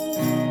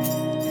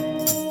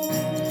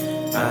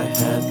 I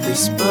had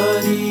this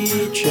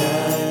buddy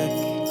Jack.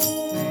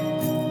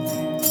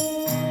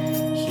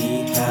 He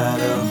had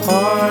a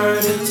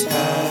heart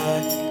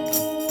attack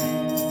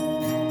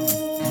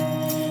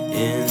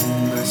in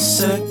the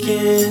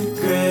second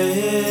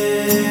grade.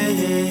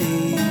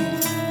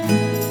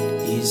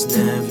 He's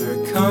never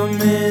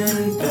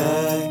coming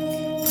back.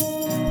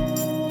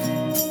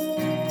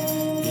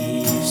 He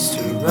used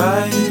to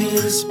ride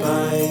his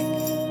bike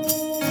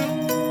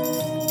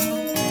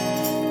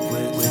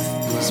with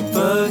his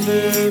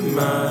buddy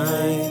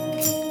Mike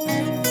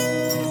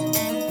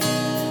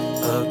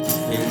up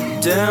and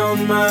down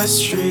my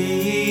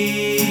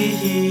street.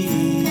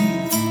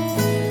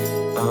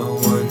 I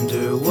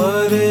wonder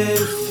what it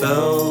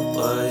felt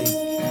like.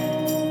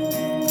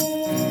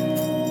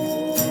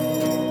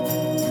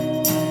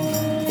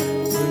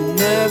 We're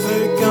never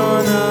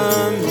gonna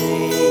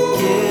make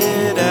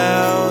it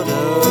out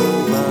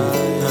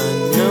alive. I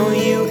know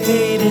you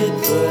hate it,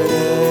 but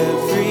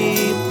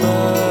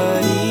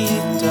everybody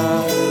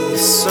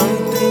dies.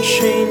 Something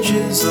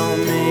changes, I'll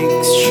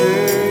make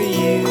sure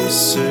you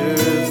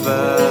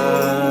survive.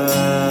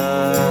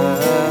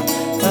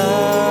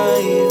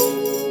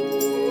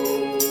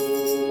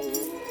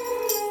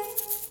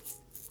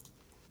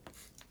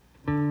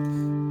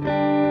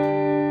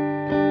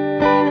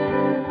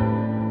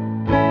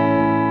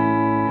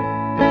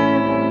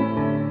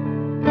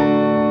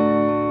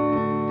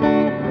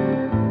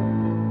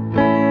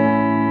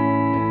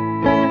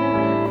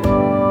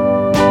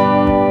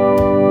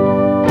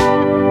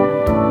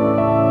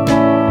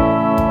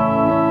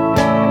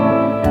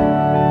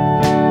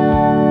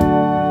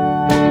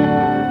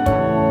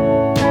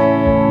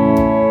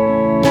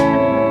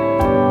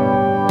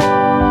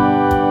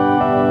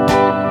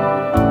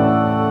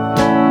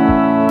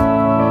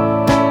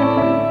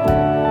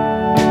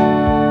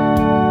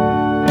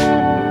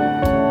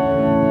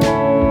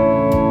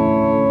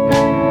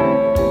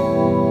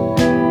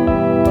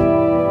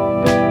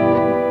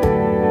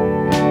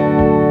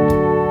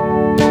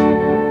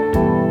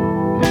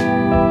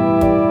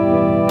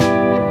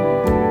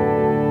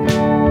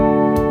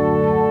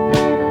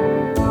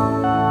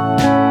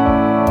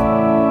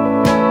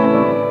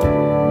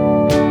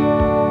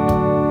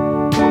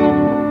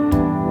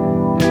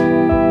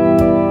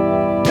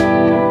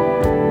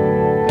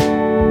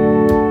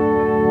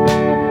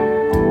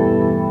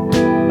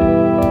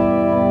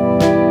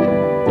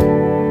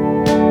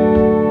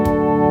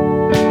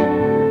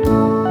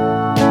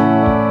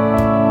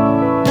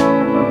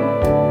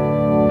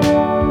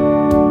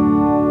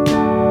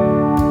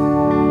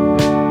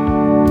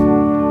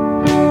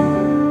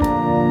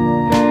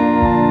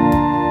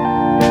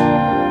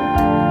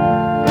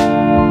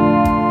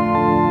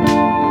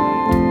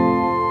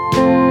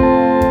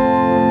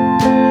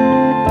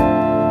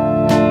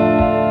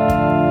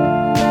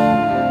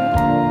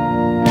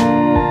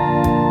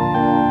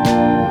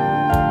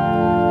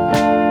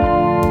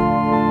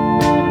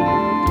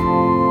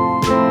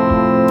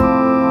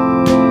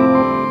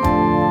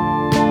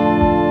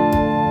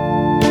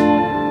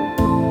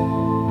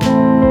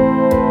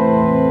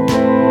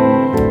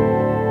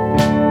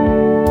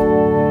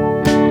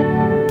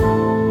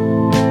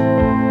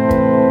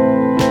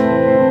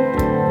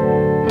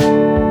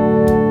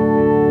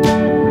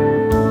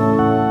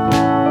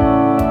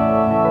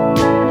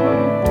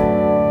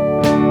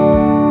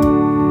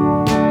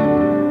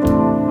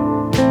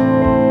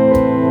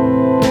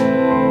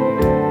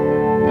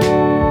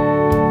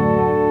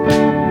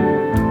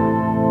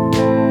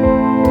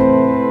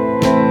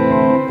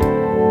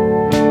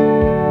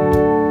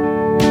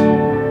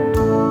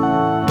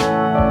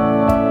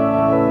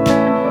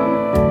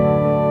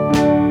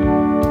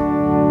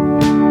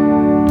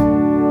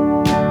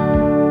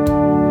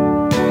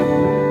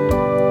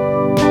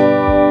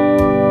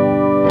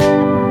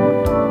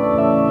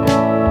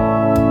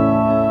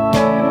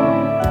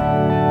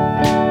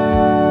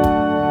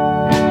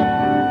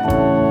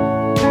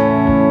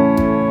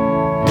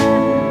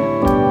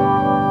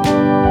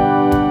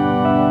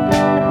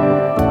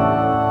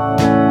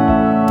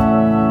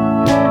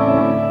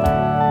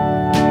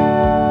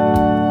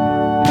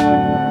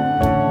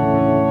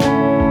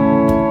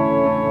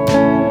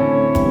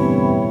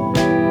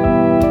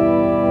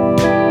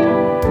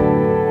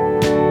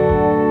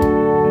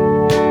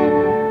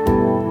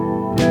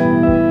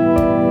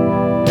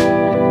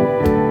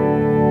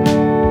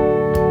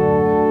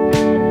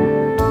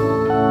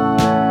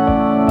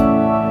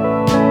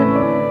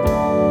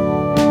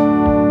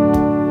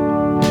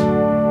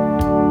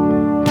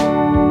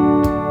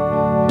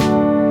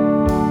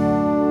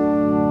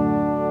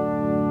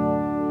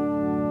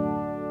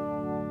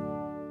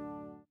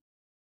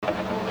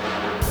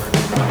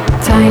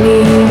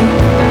 Tiny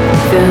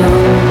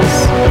films,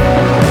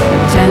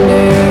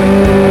 tender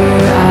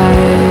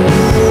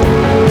eyes,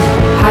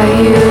 high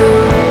heel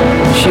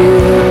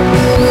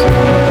shoes,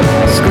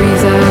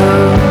 squeeze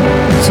out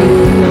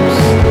tubes,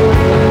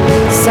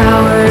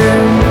 sour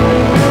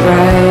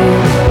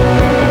ride,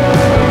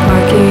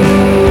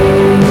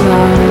 parking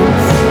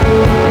lots,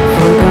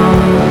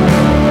 forgone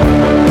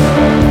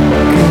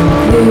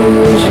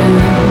conclusion.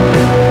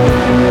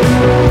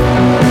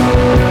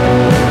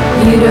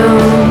 You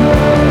don't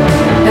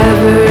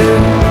ever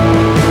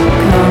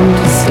come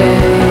to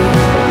stay.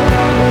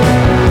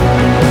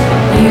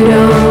 You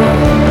don't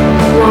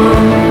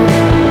want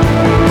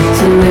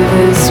to live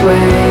this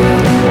way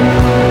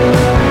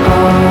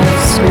off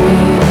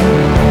screen.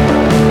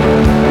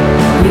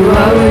 You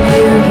are what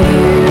you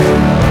hear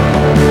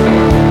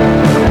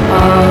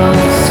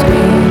off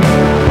screen.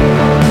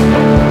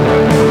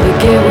 You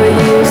get what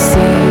you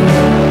see.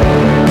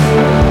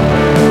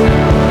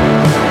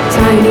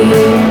 Tiny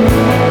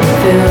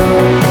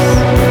films,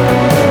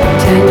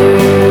 tender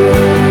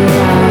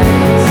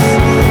eyes,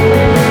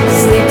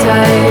 sleep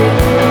tight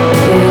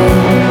in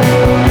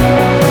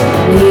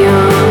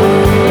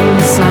neon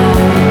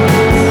signs,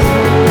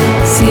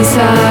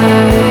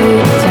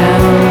 seaside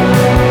town,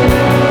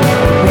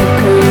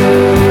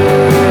 recurrent,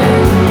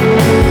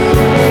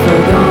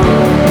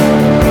 forgone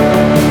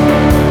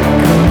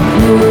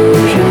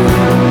conclusion.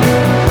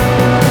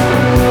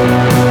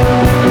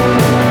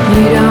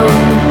 You don't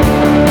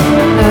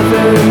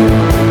ever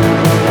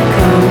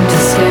come to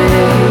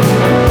stay.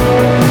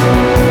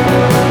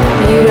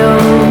 You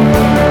don't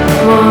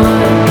want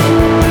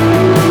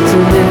to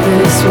live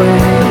this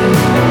way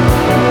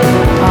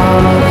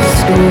off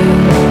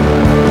screen.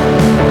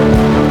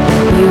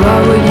 You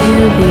are what you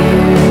hear.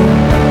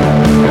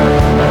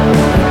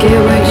 You get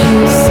what you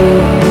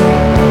see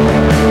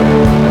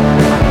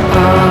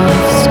off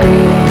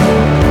screen.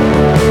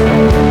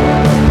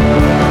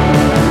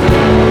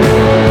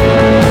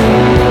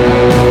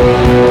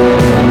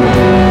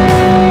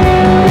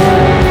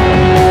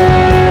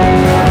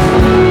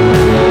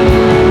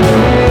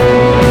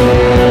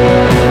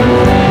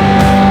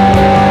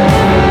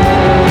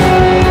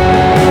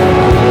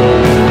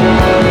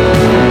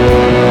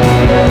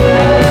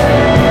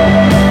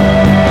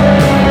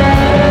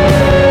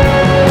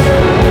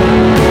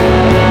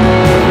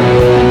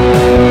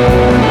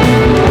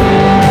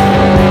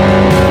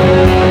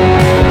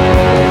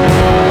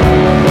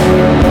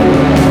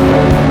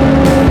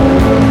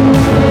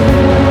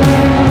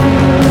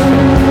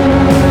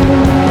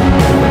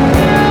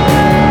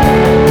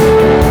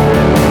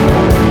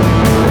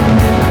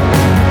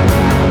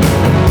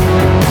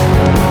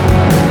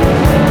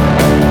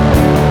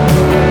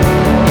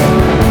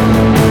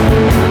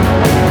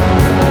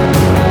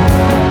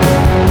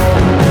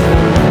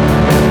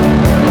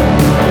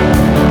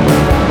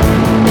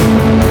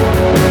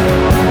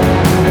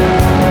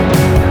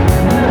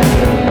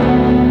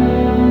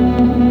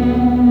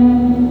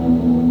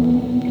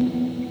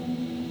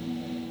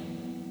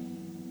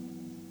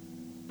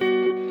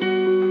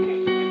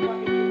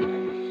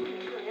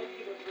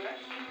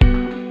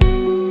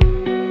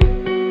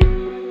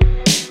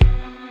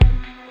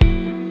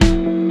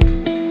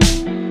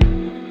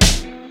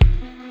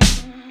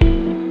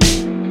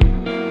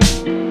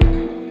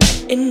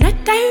 And I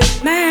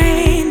don't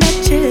mind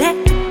that you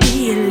like to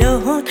be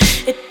alone.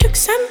 It took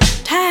some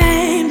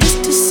time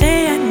just to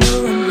say I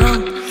know I'm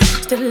wrong.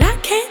 Still I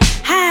can't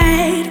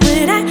hide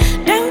what I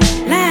don't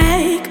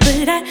like,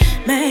 but I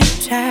might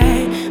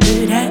try,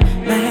 but I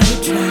might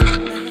try.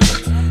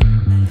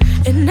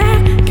 And I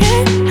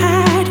can't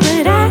hide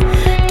what I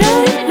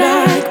don't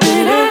like,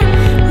 but I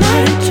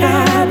might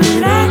try,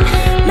 but I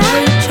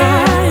might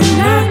try. And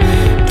I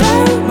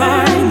don't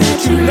mind that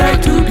you like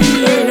to be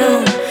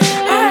alone.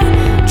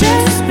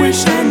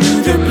 Wish I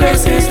knew the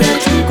places that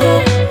you go.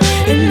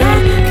 And I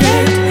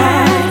can't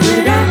hide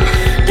what I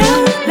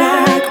don't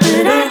like,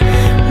 but I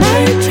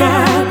might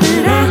try,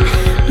 but I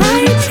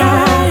might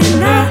try.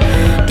 And I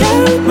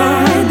don't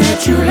mind that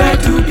you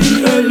like to be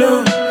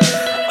alone.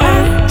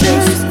 I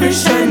just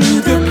wish I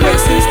knew the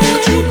places that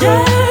you go.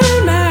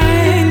 Don't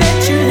mind that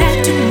you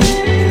like to meet.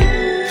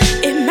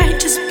 It might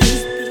just be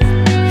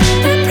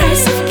the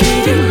price of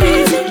getting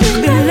busy. You've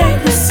been late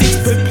with seats,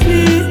 but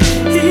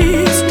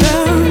please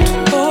don't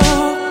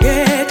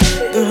forget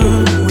the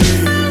way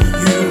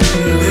you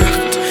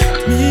lift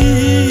me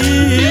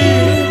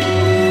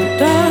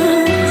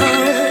down.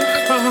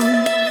 From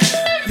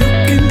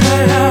look in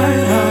my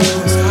eye, I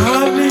was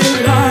hardly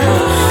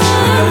alive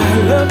when I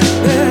looked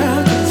there,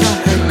 'cause I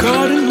had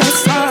God in my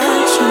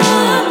sight.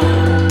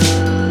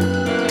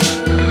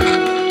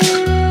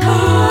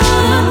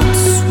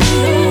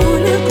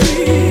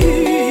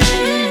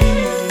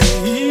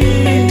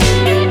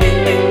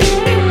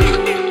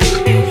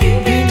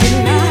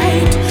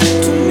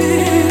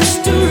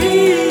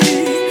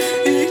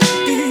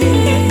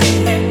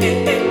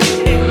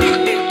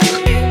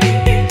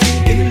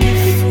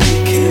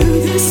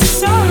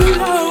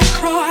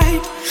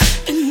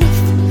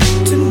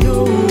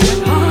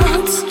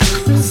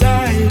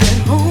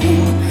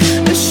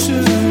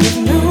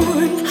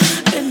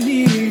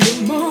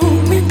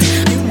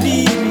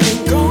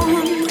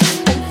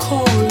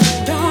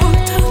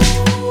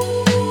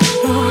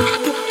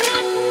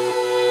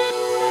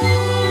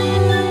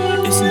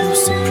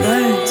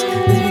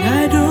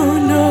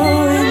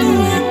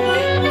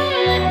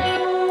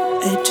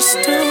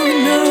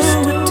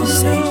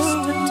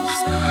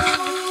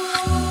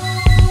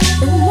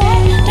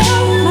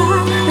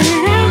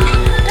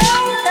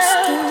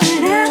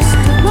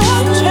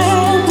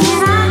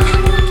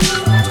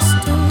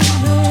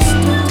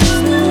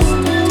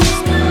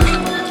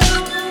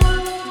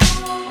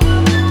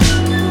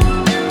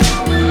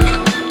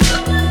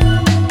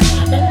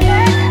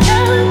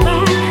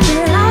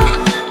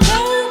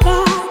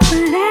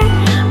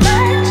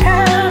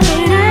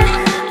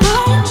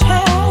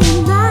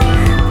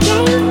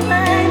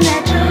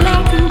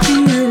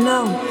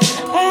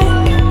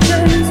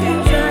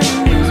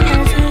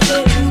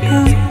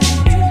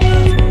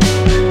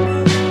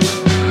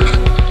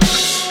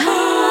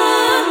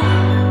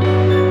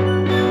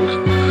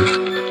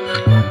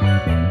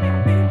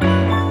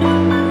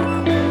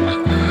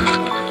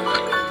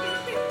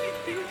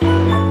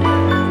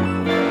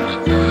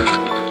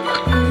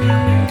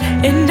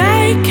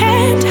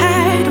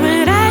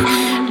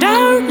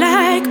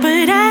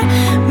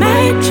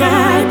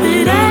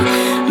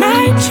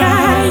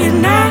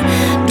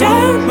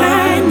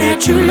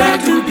 what you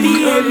like to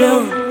be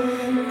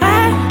alone.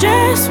 I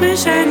just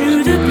wish I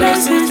knew the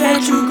places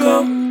that you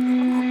go.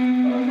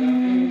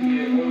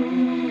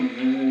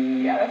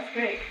 Yeah, that's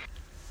great.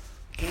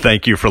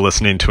 Thank you for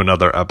listening to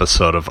another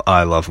episode of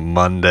I Love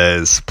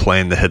Mondays,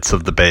 playing the hits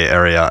of the Bay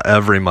Area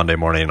every Monday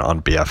morning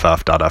on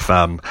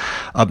BFF.fm.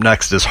 Up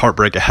next is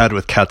Heartbreak Ahead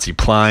with Patsy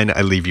Pline.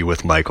 I leave you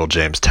with Michael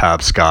James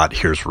Tab Scott.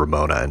 Here's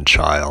Ramona and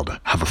Child.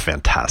 Have a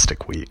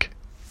fantastic week.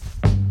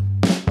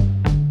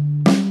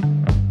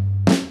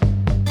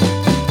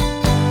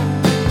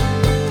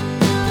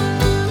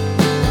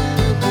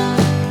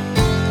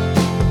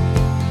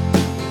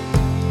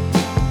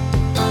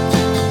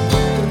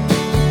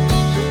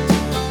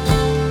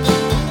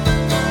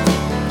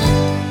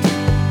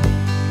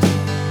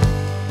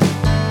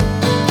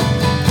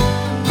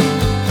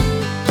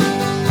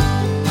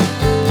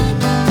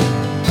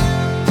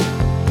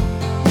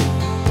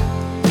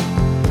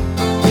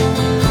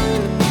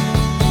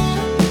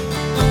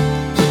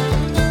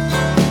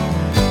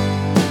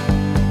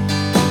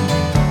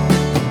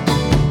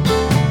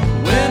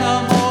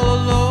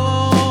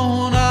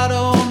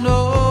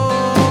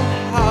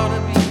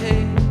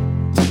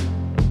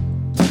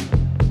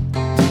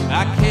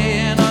 I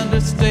can't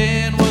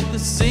understand what the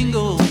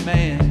single